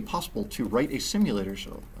 it should be possible to write a simulator.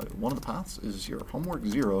 So one of the paths is your homework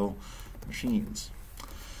 0 machines.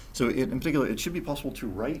 So in particular, it should be possible to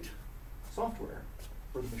write software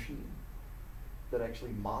for the machine that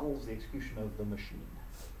actually models the execution of the machine.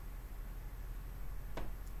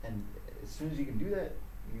 And as soon as you can do that,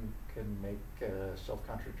 you can make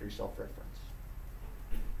self-contradictory self-reference.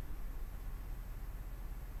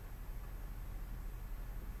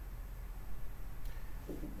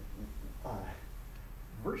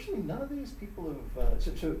 Virtually none of these people have.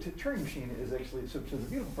 So Turing machine is actually. So the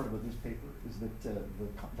beautiful part about this paper is that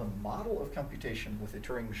the model of computation with a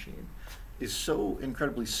Turing machine is so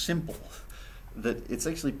incredibly simple that it's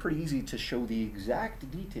actually pretty easy to show the exact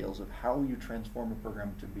details of how you transform a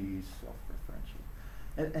program to be self-referential.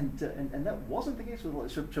 And that wasn't the case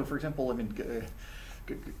with. So for example, I mean,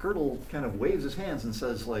 Gödel kind of waves his hands and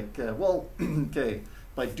says like, well, okay,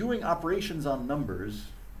 by doing operations on numbers,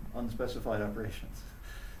 unspecified operations,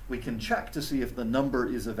 we can check to see if the number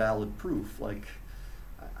is a valid proof. Like,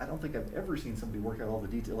 I don't think I've ever seen somebody work out all the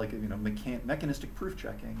detail. Like, mechanistic proof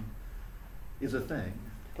checking is a thing,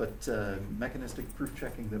 but mechanistic proof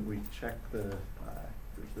checking that we check the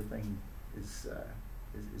thing is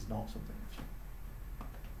not something.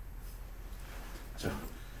 So,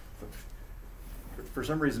 for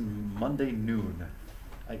some reason, Monday noon.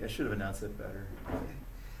 I should have announced it better.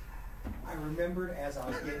 I remembered as I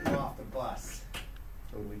was getting off the bus.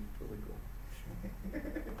 Totally cool.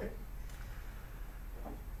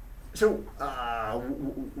 So,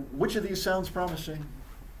 which of these sounds promising?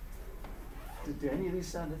 Do any of these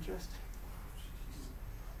sound interesting?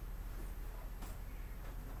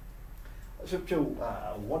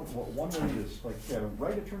 one way is like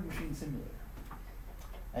write a Turing machine simulator,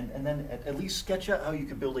 and then at least sketch out how you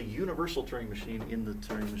could build a universal Turing machine in the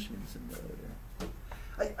Turing machine simulator.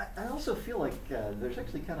 I also feel like there's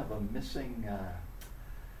actually kind of a missing.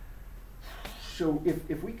 So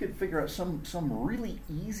if we could figure out some really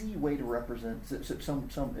easy way to represent some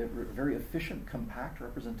very efficient compact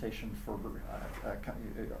representation for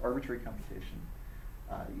arbitrary computation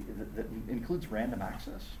that includes random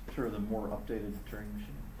access for the more updated Turing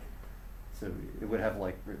machine. So it would have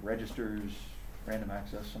like registers, random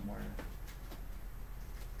access somewhere.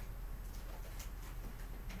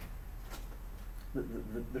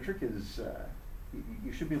 The trick is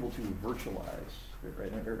you should be able to virtualize,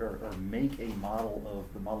 right, or make a model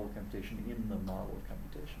of the model of computation in the model of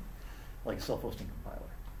computation, like a self-hosting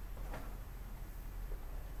compiler.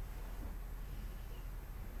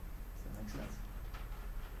 Does that make sense?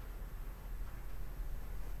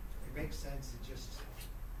 It makes sense. It just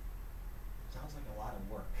sounds like a lot of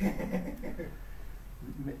work.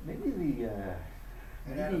 Maybe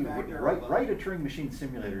And add a factor of, write a Turing machine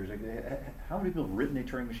simulator. How many people have written a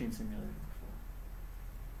Turing machine simulator before?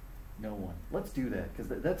 No one. Let's do that, because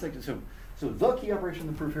that's like so the key operation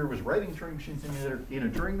of the proof here was writing a Turing machine simulator in a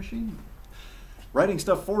Turing machine. Writing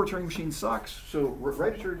stuff for a Turing machine sucks. So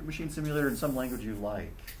write a Turing machine simulator in some language you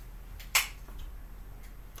like.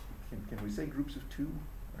 Can we say groups of two,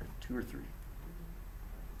 or 2 or 3?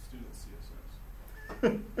 Let's do the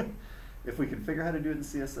CSS. If we can figure out how to do it in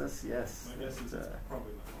CSS, yes. I guess it's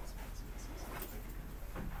probably not possible in CSS. I think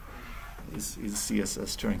we can do it. Is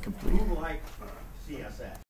CSS Turing complete? Who like CSS?